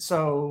interesting that,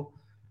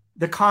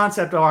 the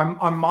concept of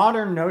our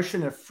modern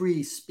notion of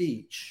free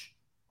speech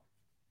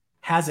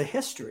has a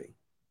history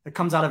that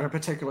comes out of a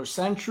particular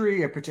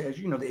century, the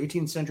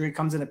 18th century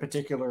comes in a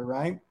particular,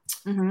 right?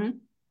 Mm-hmm.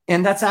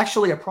 And that's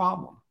actually a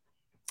problem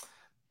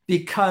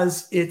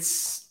because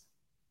it's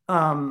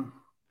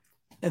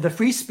the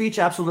free speech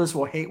absolutists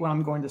will hate what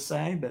I'm going to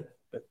say, but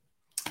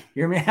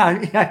hear me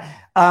out.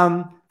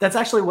 That's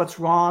actually what's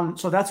wrong.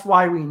 So that's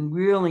why we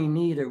really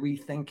need a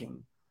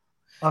rethinking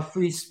of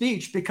free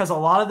speech, because a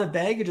lot of the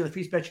baggage of the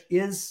free speech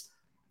is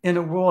in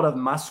a world of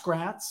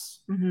muskrats,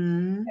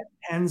 and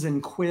pens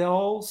and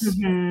quills,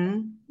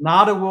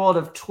 not a world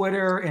of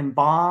Twitter and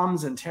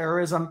bombs and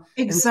terrorism.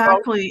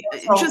 Exactly.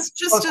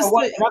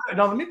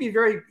 Let me be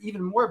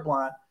even more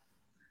blunt.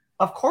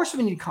 Of course,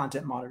 we need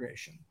content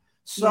moderation.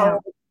 So,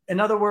 in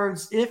other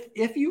words,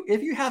 if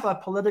you have a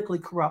politically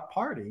corrupt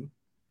party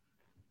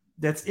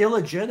that's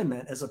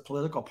illegitimate as a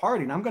political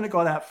party, and I'm going to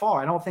go that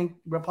far. I don't think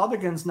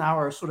Republicans now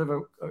are sort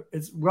of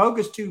it's rogue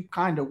is too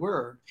kind a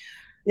word.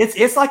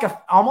 It's like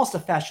almost a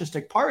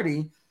fascistic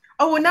party.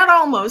 Oh, well, not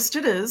almost.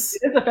 It is.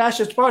 It is a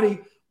fascist party.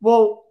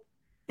 Well,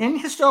 in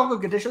historical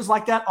conditions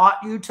like that, ought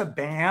you to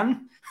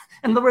ban?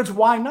 In other words,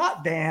 why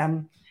not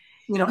ban?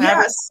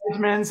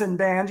 Advertisements and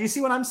bans. You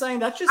see what I'm saying?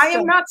 That's just. I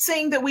am not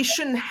saying that we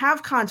shouldn't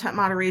have content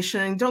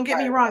moderation. Don't get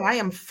me wrong. I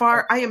am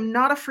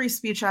not a free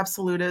speech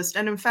absolutist,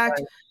 and in fact.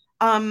 Right.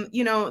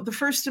 The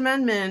First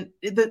Amendment,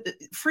 the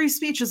free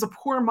speech is a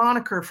poor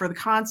moniker for the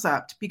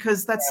concept,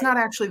 because that's not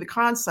actually the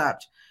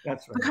concept.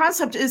 That's right. The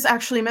concept is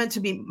actually meant to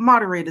be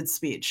moderated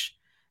speech,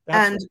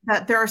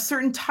 that there are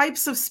certain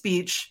types of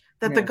speech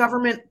that the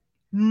government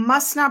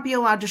must not be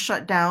allowed to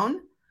shut down,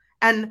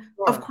 And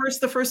of course,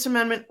 the First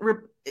Amendment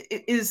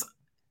is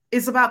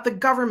about the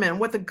government,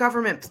 what the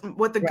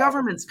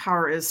government's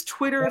power is.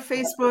 Twitter,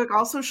 Facebook,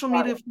 all social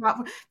media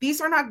platforms.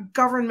 These are not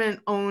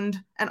government-owned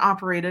and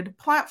operated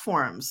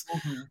platforms.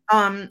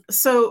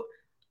 So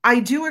I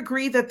do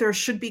agree that there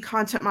should be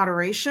content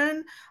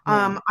moderation.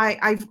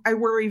 I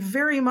worry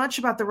very much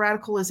about the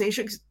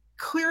radicalization.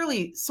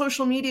 Clearly,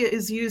 social media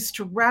is used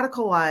to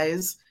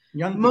radicalize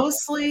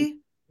mostly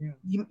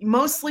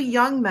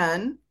young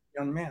men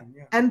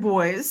and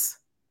boys,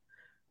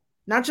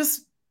 not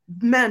just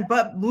men,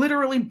 but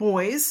literally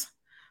boys,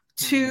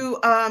 to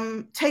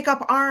take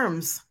up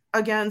arms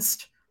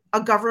against a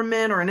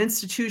government or an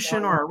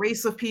institution or a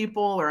race of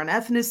people or an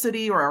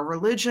ethnicity or a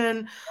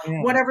religion,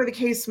 whatever the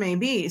case may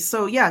be.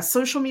 So yeah,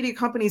 social media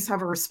companies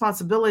have a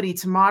responsibility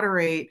to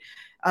moderate,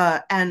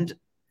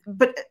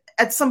 but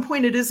at some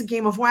point it is a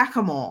game of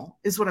whack-a-mole,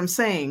 is what I'm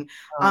saying.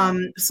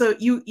 So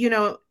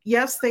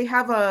yes, they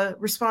have a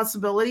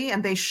responsibility,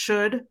 and they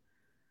should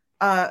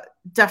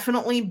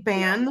definitely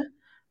ban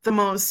the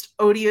most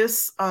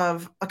odious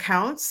of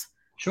accounts.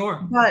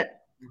 Sure. But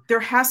there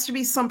has to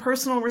be some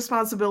personal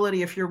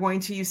responsibility if you're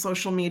going to use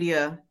social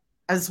media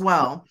as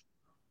well.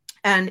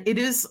 And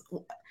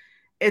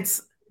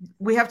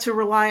we have to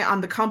rely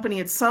on the company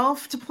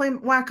itself to play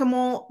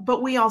whack-a-mole,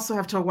 but we also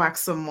have to whack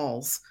some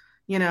moles.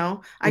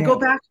 I go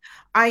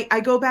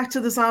back to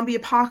the zombie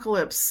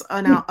apocalypse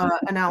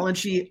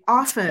analogy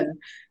often,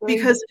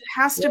 because it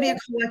has to be a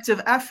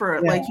collective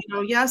effort.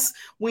 Yes,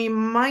 we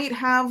might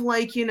have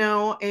a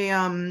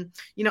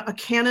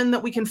cannon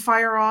that we can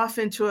fire off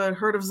into a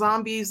herd of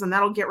zombies, and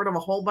that'll get rid of a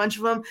whole bunch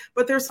of them.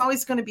 But there's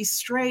always going to be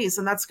strays,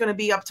 and that's going to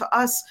be up to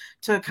us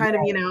to kind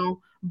of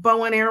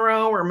bow and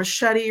arrow or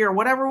machete or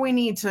whatever we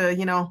need to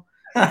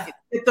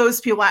get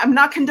those people. I'm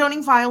not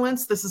condoning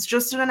violence. This is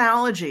just an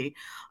analogy.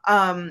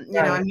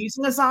 I'm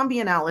using a zombie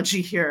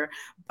analogy here,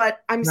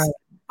 but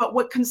but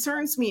what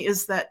concerns me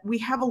is that we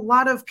have a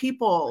lot of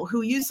people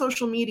who use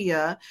social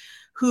media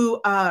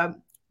who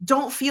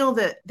don't feel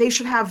that they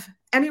should have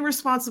any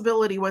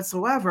responsibility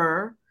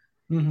whatsoever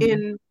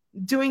in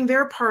doing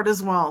their part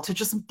as well, to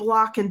just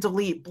block and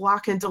delete,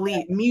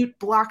 mute,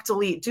 block,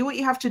 delete, do what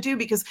you have to do,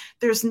 because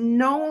there's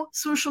no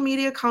social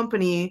media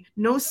company,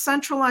 no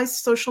centralized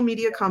social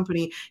media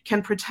company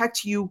can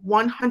protect you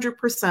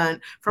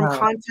 100% from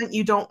content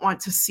you don't want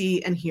to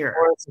see and hear.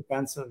 Or it's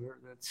offensive.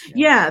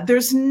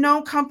 There's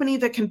no company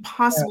that can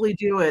possibly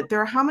do it. There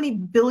are how many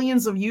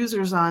billions of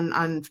users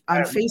on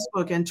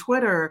Facebook and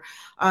Twitter?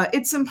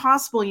 It's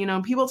impossible.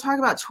 People talk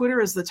about Twitter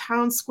as the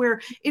town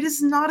square. It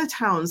is not a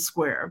town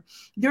square.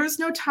 There is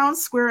no town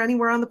square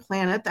anywhere on the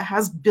planet that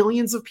has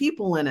billions of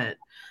people in it.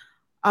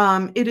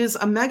 It is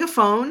a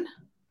megaphone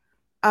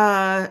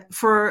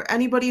for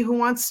anybody who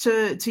wants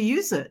to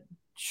use it.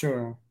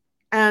 Sure.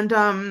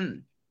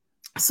 And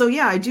so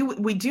yeah,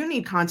 we do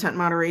need content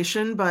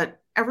moderation, but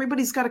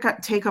everybody's got to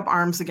take up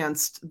arms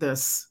against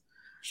this.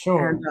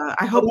 Sure. And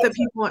I hope that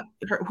people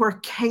who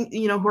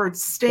are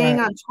staying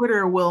on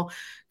Twitter will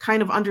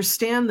kind of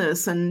understand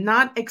this and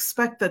not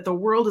expect that the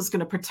world is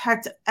going to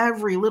protect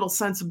every little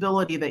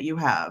sensibility that you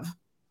have.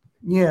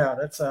 Yeah,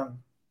 that's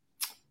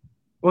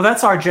well,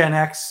 that's our Gen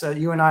X.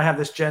 You and I have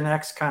this Gen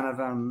X kind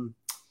of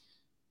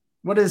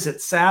what is it,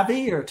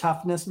 savvy or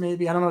toughness,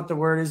 maybe? I don't know what the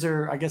word is,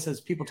 or I guess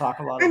as people talk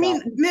a lot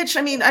about. Mitch,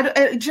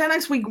 Gen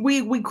X,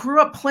 we grew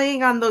up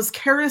playing on those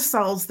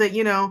carousels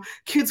that,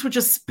 kids would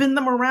just spin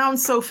them around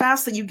so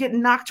fast that you get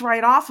knocked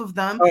right off of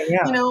them. Oh,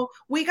 yeah.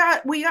 We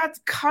got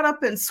cut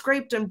up and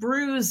scraped and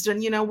bruised,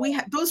 and,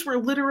 those were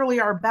literally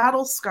our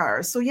battle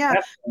scars. So yeah,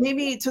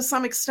 maybe to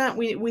some extent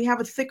we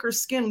have a thicker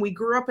skin. We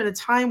grew up in a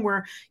time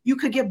where you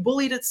could get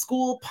bullied at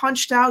school,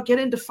 punched out, get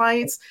into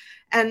fights,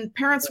 and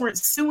parents weren't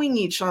suing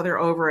each other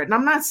over it. And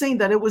I'm not saying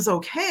that it was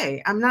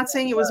okay. I'm not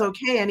saying it was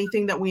okay,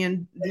 anything that we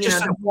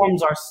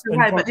informs our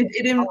but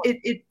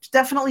it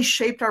definitely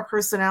shaped our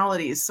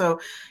personalities. So,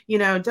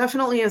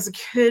 definitely as a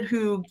kid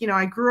who,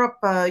 I grew up,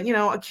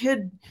 a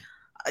kid,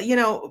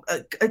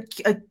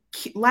 a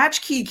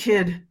latchkey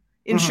kid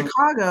in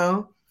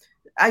Chicago,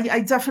 I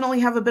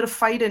definitely have a bit of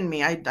fight in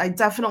me. I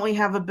definitely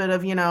have a bit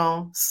of,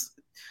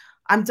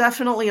 I'm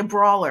definitely a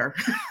brawler.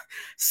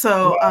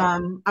 So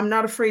I'm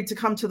not afraid to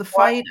come to the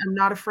fight. I'm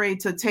not afraid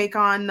to take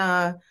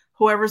on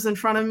whoever's in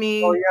front of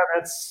me. Oh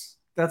yeah,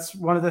 that's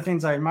one of the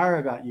things I admire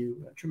about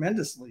you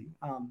tremendously.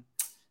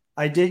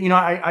 I did,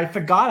 I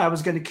forgot I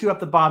was going to cue up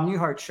the Bob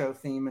Newhart show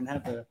theme and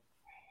have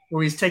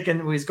where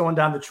he's going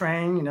down the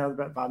train,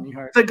 about Bob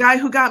Newhart. The guy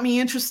who got me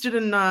interested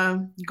in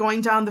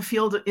going down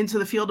into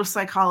the field of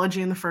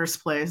psychology in the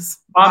first place.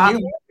 Bob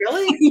Newhart,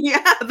 really?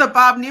 Yeah, the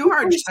Bob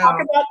Newhart show.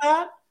 Talk about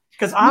that?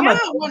 Because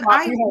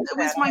it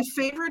was my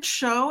favorite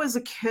show as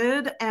a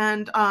kid,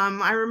 and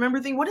I remember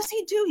thinking, what does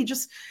he do? He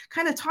just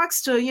kind of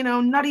talks to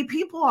nutty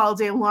people all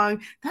day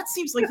long. That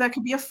seems like that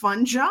could be a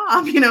fun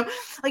job,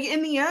 Like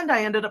in the end,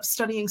 I ended up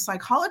studying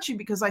psychology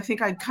because I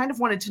think I kind of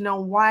wanted to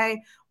know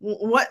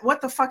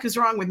what the fuck is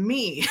wrong with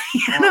me.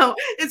 I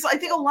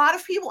think a lot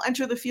of people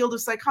enter the field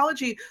of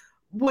psychology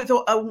with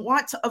a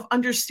want of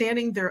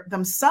understanding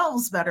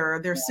themselves better,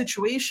 their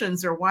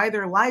situations, or why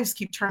their lives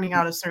keep turning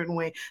out a certain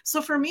way.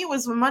 So for me, it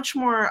was much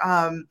more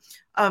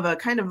of a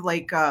kind of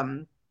like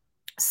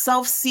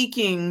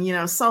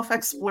self-seeking,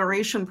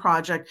 self-exploration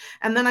project.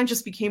 And then I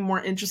just became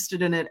more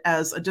interested in it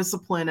as a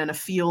discipline and a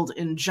field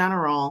in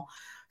general.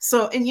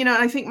 So, and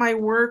I think my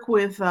work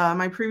with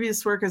my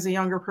previous work as a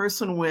younger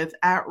person with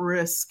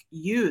at-risk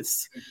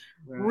youths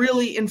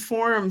really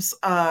informs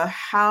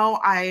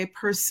how I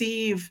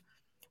perceive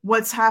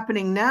what's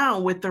happening now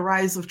with the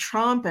rise of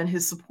Trump and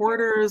his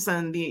supporters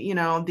and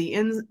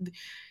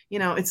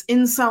it's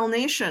incel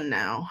nation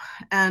now.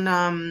 And,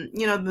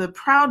 the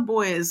Proud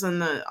Boys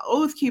and the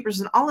Oath Keepers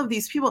and all of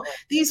these people,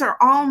 these are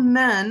all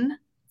men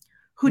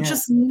who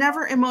just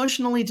never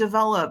emotionally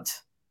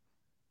developed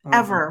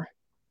ever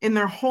in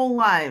their whole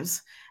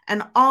lives.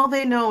 And all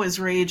they know is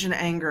rage and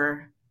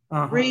anger,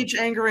 rage,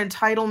 anger,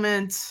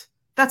 entitlement.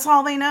 That's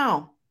all they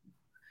know.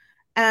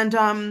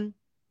 And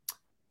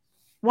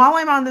while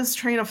I'm on this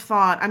train of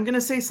thought, I'm going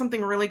to say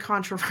something really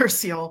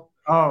controversial.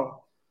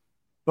 Oh,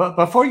 but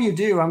before you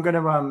do, I'm going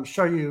to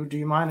show you. Do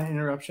you mind an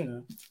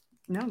interruption?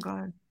 No, go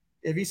ahead.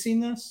 Have you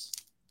seen this?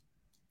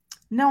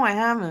 No, I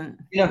haven't.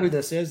 You know who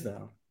this is,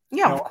 though?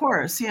 Yeah, of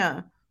course.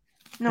 Yeah.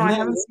 No, I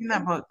haven't seen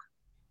that book.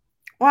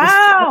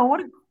 Wow, what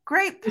a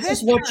great picture.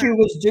 This is what she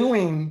was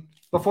doing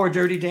before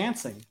Dirty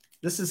Dancing.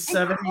 This is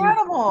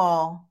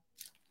incredible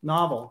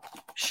novel.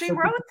 She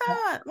wrote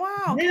that.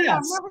 Wow. Yes.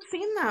 I've never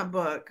seen that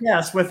book.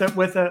 Yes,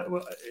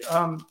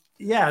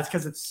 it's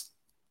because it's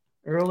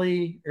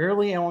early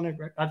on.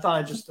 I thought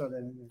I just throw that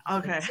in there.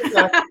 Okay.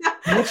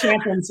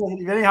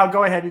 Anyhow,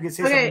 go ahead. You can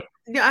say something.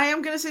 Yeah, I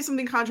am going to say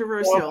something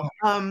controversial.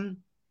 A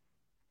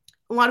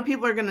lot of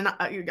people are going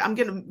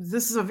to.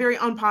 This is a very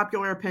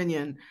unpopular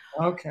opinion.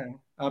 Okay.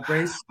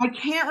 Brace. I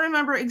can't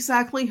remember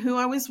exactly who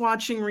I was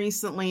watching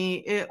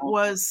recently. It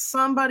was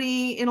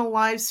somebody in a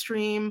live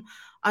stream,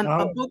 a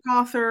book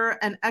author,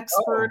 an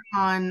expert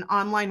on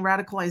online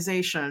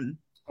radicalization.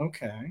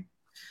 Okay.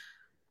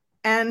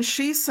 And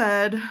she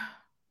said,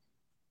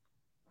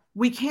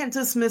 we can't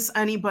dismiss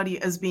anybody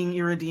as being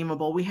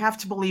irredeemable. We have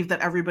to believe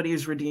that everybody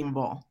is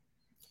redeemable.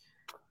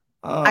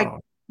 I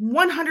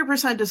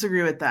 100%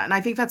 disagree with that. And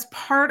I think that's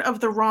part of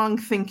the wrong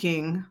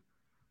thinking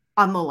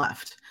on the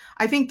left.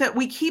 I think that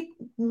we keep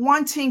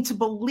wanting to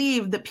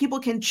believe that people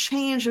can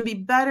change and be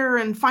better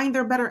and find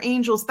their better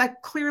angels.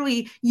 That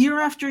clearly, year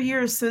after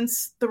year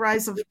since the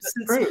rise of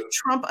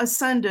Trump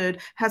ascended,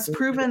 has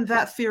proven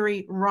that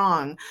theory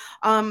wrong.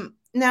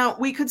 Now,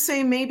 we could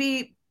say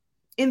maybe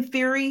in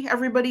theory,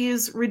 everybody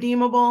is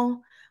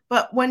redeemable.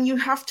 But when you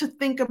have to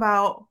think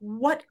about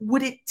what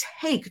would it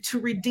take to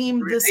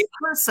redeem this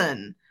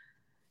person,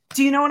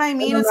 do you know what I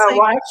mean?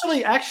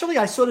 Actually,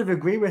 I sort of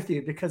agree with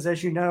you because,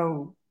 as you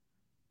know,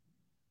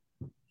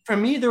 for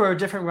me, there are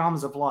different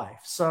realms of life.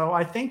 So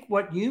I think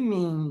what you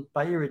mean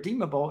by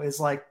irredeemable is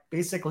like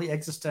basically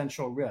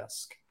existential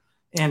risk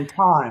and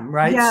time,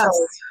 right? Yes.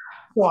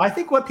 So I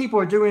think what people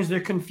are doing is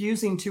they're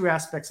confusing two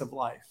aspects of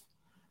life.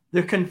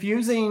 They're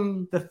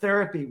confusing the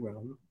therapy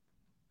room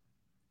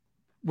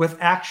with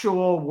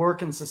actual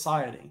work in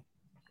society.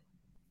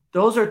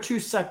 Those are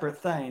two separate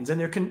things.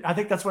 And I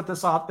think that's what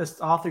this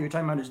author you're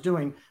talking about is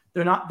doing.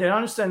 They don't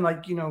understand,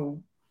 like,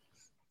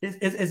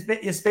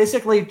 it's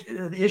basically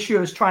the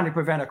issue is trying to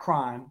prevent a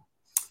crime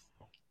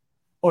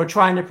or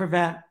trying to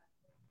prevent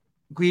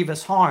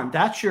grievous harm.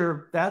 That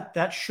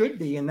should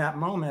be in that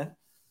moment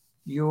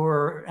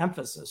your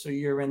emphasis, or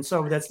you're in.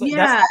 So that's and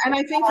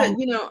I think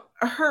that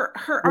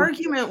her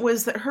argument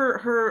was that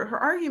her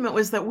argument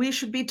was that we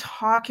should be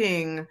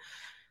talking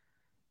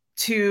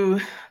to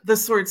the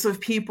sorts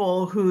of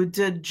people who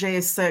did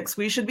J6.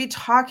 We should be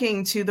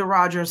talking to the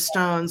Roger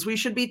Stones. We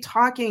should be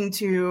talking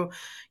to,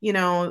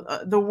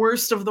 the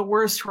worst of the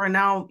worst who are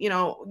now,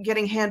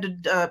 getting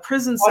handed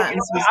prison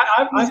sentences.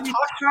 We should be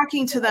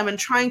talking to them and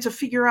trying to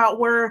figure out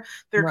where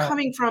they're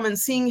coming from and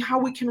seeing how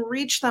we can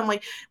reach them.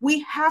 Like,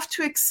 we have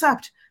to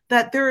accept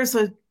that there is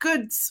a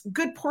good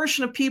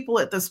portion of people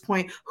at this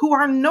point who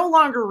are no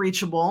longer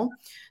reachable,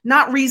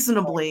 not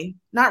reasonably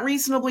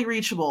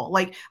reachable.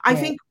 Like, I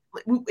think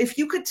if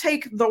you could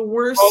take the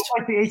worst,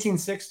 like the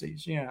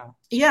 1860s,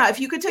 if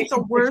you could take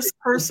the worst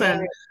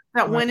person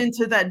that went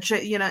into that,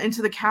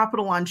 into the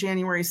Capitol on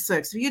January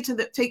 6th, if you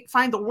could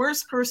find the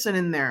worst person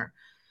in there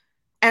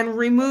and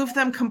remove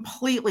them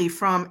completely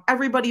from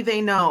everybody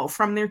they know,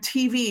 from their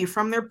TV,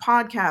 from their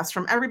podcast,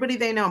 from everybody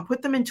they know, and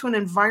put them into an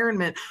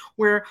environment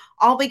where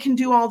all they can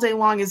do all day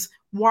long is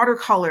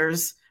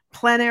watercolors,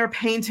 plein air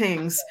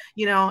paintings,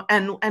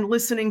 and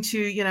listening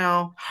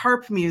to,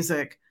 harp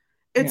music.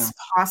 It's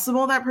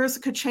possible that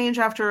person could change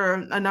after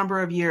a number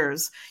of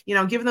years.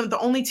 Give them the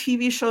only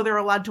TV show they're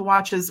allowed to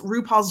watch is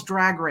RuPaul's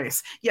Drag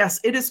Race. Yes,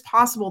 it is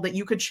possible that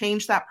you could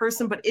change that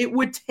person, but it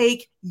would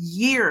take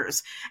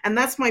years. And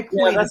that's my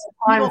point. Yeah, that's the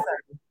time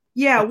thing.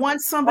 Yeah,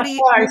 once somebody.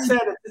 That's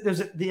why I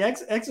said the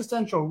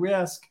existential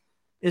risk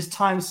is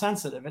time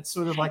sensitive. It's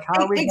sort of like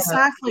how are we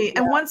exactly.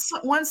 And once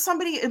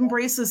somebody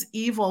embraces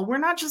evil, we're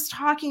not just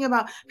talking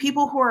about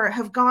people who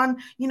have gone,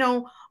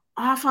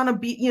 off on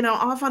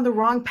off on the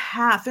wrong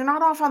path. They're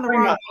not off on the Very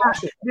wrong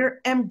much. path. They're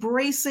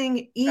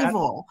embracing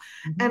evil.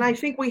 And I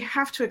think we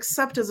have to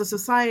accept as a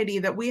society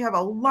that we have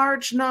a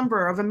large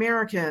number of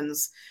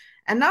Americans,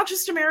 and not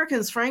just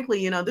Americans,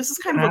 frankly, this is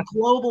kind of a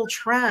global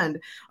trend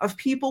of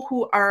people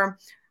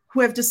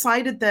who have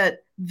decided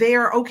that they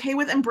are okay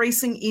with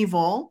embracing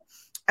evil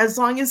as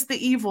long as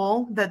the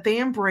evil that they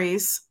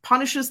embrace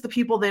punishes the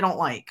people they don't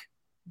like.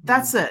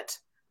 That's it.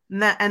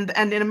 And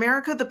in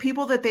America, the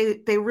people that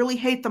they really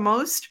hate the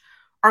most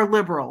are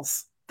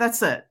liberals.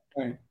 That's it.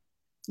 Right.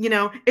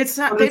 It's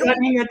not. Well,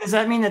 does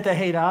that mean that they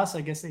hate us?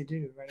 I guess they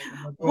do, right?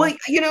 Well,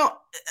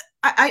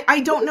 I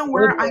don't know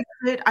where I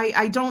fit.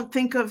 I don't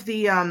think of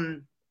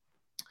the.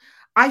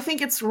 I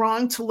think it's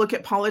wrong to look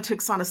at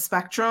politics on a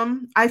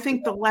spectrum. I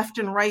think the left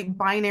and right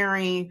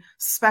binary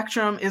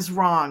spectrum is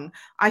wrong.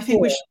 I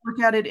think we should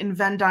look at it in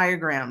Venn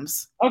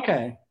diagrams.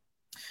 Okay.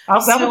 That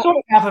was sort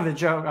of half of a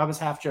joke. I was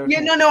half joking.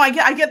 Yeah, no, I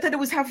get that it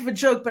was half of a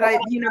joke, but that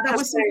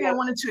was something I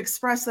wanted to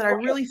express, that I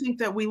really think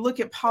that we look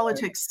at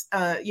politics,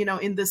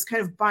 in this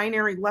kind of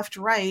binary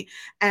left-right,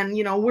 and,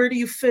 where do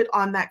you fit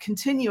on that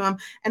continuum?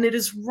 And it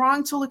is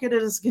wrong to look at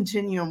it as a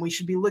continuum. We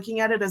should be looking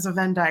at it as a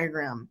Venn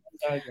diagram.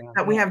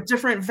 That we have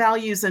different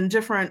values and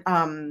different,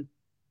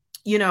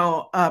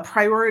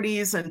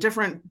 priorities and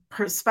different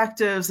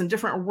perspectives and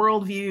different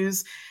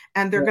worldviews,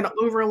 and they're going to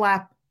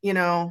overlap,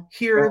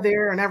 here,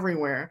 there, and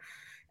everywhere.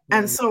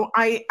 And so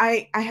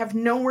I have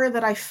nowhere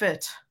that I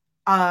fit.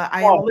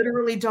 I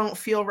literally don't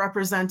feel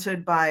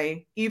represented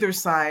by either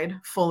side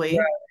fully.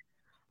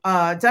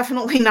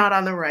 Definitely not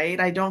on the right.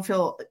 I don't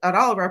feel at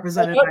all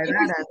represented by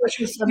that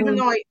end. Even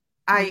though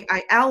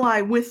I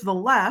ally with the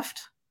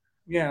left,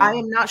 I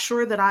am not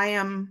sure that I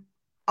am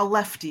a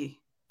lefty.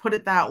 Put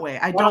it that way.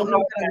 I don't know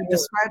that I would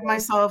describe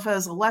myself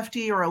as a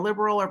lefty or a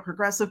liberal or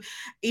progressive,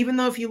 even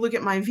though if you look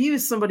at my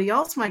views, somebody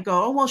else might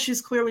go, oh, well, she's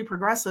clearly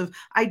progressive.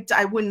 I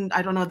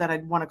don't know that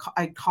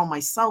I'd call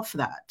myself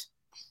that.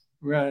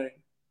 Right.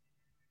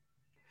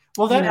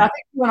 Well, I think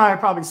you and I are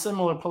probably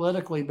similar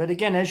politically, but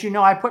again, as you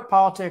know, I put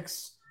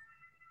politics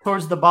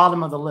towards the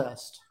bottom of the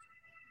list.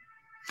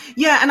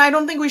 Yeah, and I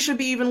don't think we should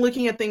be even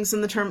looking at things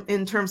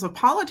in terms of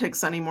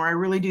politics anymore. I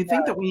really do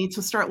think that we need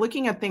to start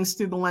looking at things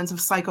through the lens of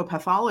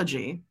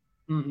psychopathology.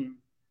 Mm-hmm.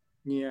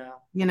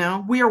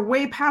 Yeah. We are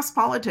way past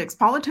politics.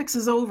 Politics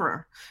is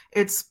over.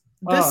 It's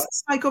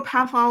this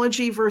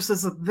psychopathology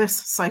versus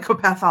this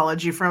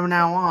psychopathology from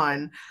now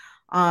on.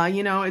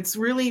 It's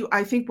really,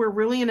 I think we're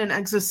really in an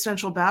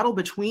existential battle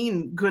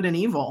between good and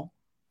evil.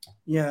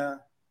 Yeah,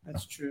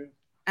 that's true.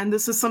 And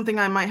this is something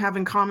I might have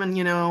in common,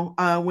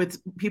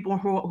 with people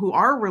who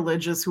are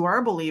religious, who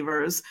are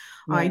believers.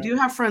 Yeah. I do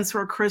have friends who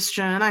are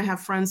Christian. I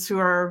have friends who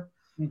are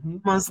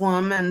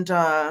Muslim, and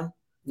I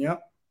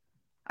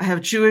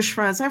have Jewish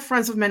friends. I have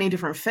friends of many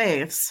different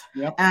faiths.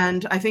 Yep.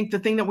 And I think the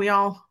thing that we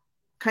all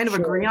kind of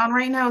agree on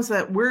right now is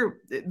that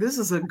this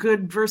is a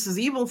good versus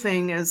evil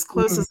thing as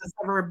close as it's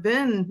ever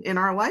been in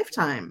our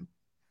lifetime.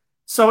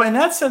 So in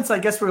that sense, I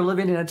guess we're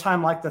living in a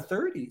time like the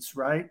 30s,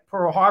 right?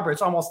 Pearl Harbor.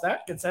 It's almost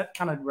that. Gets that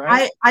kind of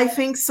right? I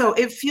think so.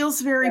 It feels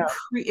very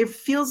it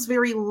feels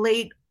very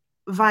late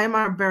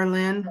Weimar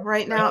Berlin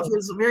right now. It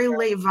feels very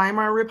late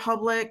Weimar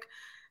Republic,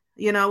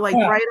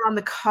 right on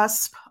the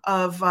cusp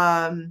of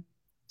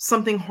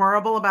something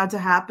horrible about to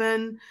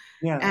happen.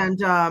 Yeah.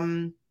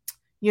 And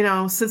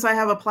since I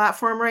have a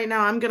platform right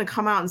now, I'm going to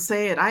come out and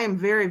say it. I am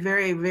very,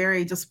 very,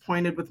 very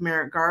disappointed with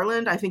Merrick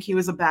Garland. I think he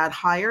was a bad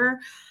hire.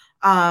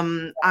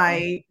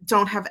 I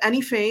don't have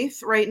any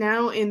faith right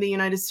now in the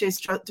United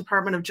States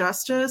Department of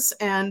Justice,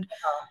 and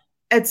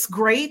it's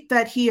great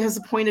that he has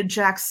appointed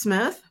Jack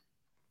Smith.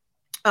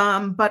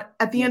 But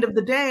at the end of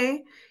the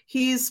day,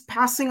 he's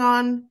passing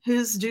on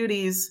his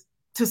duties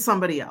to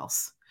somebody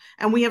else.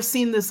 And we have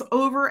seen this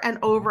over and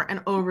over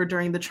and over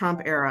during the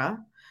Trump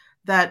era,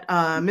 that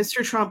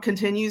Mr. Trump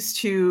continues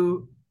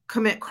to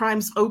commit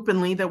crimes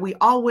openly that we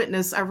all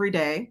witness every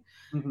day.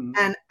 Mm-hmm.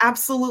 And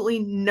absolutely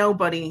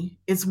nobody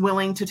is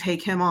willing to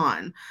take him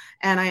on.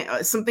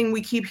 And something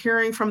we keep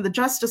hearing from the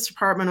Justice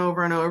Department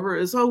over and over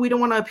is, we don't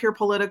want to appear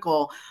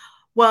political.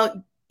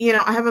 Well,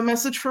 I have a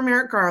message for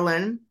Merrick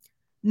Garland,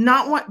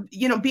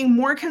 being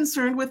more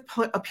concerned with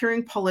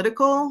appearing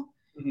political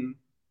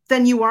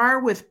than you are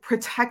with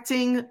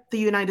protecting the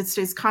United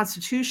States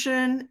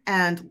Constitution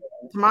and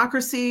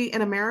democracy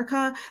in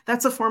America.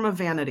 That's a form of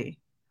vanity.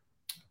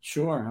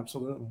 Sure,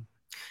 absolutely.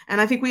 And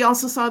I think we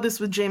also saw this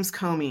with James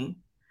Comey,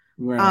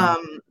 right.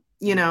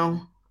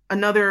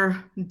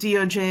 Another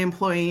DOJ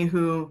employee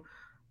who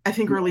I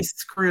think really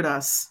screwed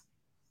us.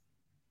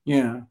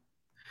 Yeah.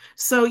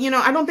 So,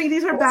 I don't think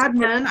these are bad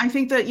men. I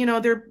think that,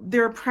 these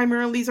are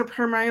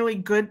primarily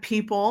good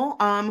people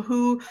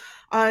who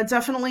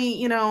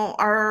definitely,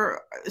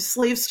 are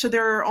slaves to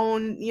their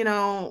own,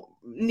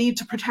 need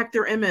to protect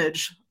their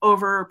image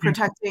over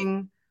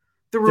protecting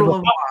the rule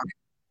of law.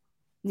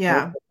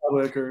 Yeah.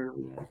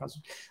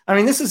 I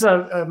mean, this is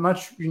a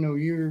much,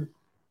 you're,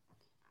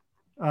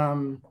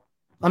 I'm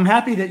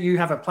happy that you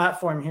have a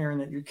platform here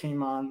and that you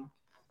came on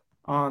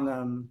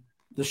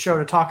the show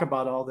to talk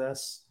about all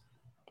this.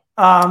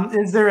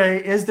 Is there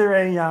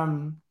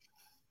a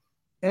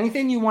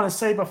anything you want to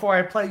say before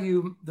I play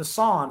you the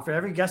song? For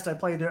every guest I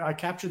play, I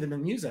capture them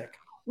in music. I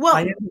Well,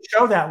 end the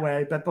show that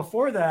way, but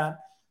before that,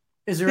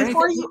 is there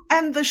before anything? you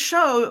end the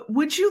show,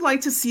 would you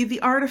like to see the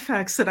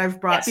artifacts that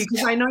I've brought? Yes.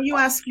 Because I know you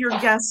ask your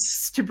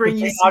guests to To bring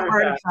you bring some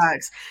artifacts.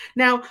 artifacts.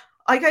 Now,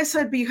 like I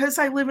said, because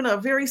I live in a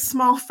very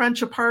small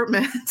French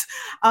apartment,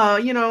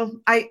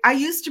 I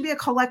used to be a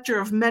collector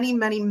of many,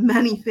 many,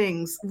 many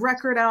things,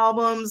 record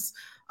albums,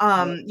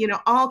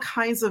 all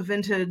kinds of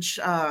vintage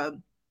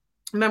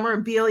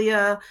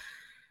memorabilia.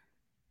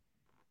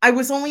 I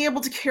was only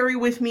able to carry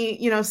with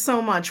me,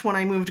 so much when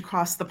I moved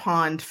across the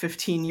pond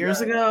 15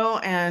 years ago,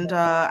 and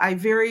I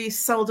very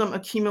seldom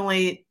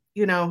accumulate,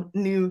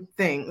 new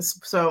things.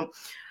 So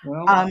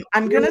Well,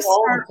 I'm we're gonna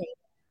all start.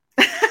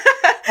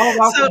 So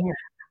welcome here.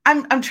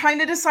 I'm trying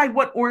to decide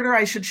what order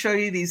I should show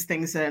you these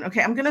things in.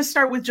 Okay, I'm gonna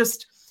start with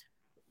just,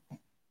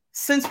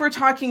 since we're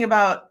talking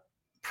about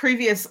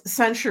previous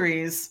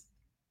centuries,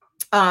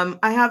 I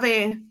have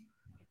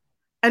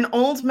an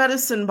old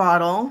medicine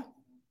bottle,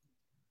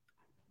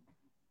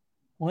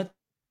 What?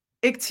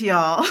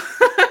 Ictiol.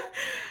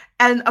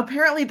 And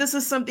apparently this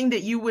is something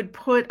that you would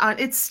put on,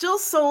 it's still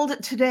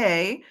sold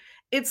today.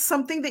 It's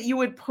something that you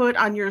would put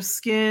on your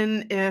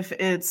skin if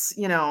it's,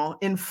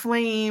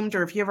 inflamed,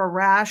 or if you have a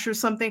rash or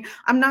something.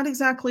 I'm not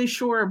exactly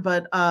sure,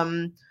 but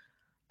I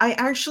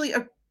actually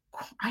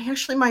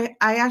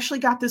I actually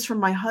got this from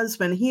my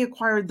husband. He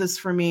acquired this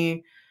for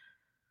me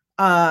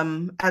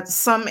at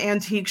some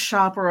antique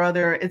shop or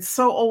other. It's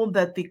so old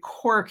that the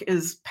cork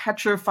is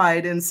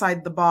petrified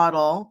inside the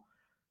bottle.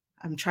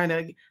 I'm trying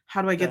to,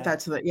 how do I get Okay.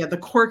 that to the, yeah, the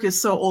cork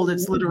is so That's old,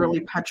 it's amazing. literally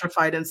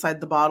petrified inside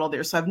the bottle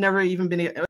there. So I've never even been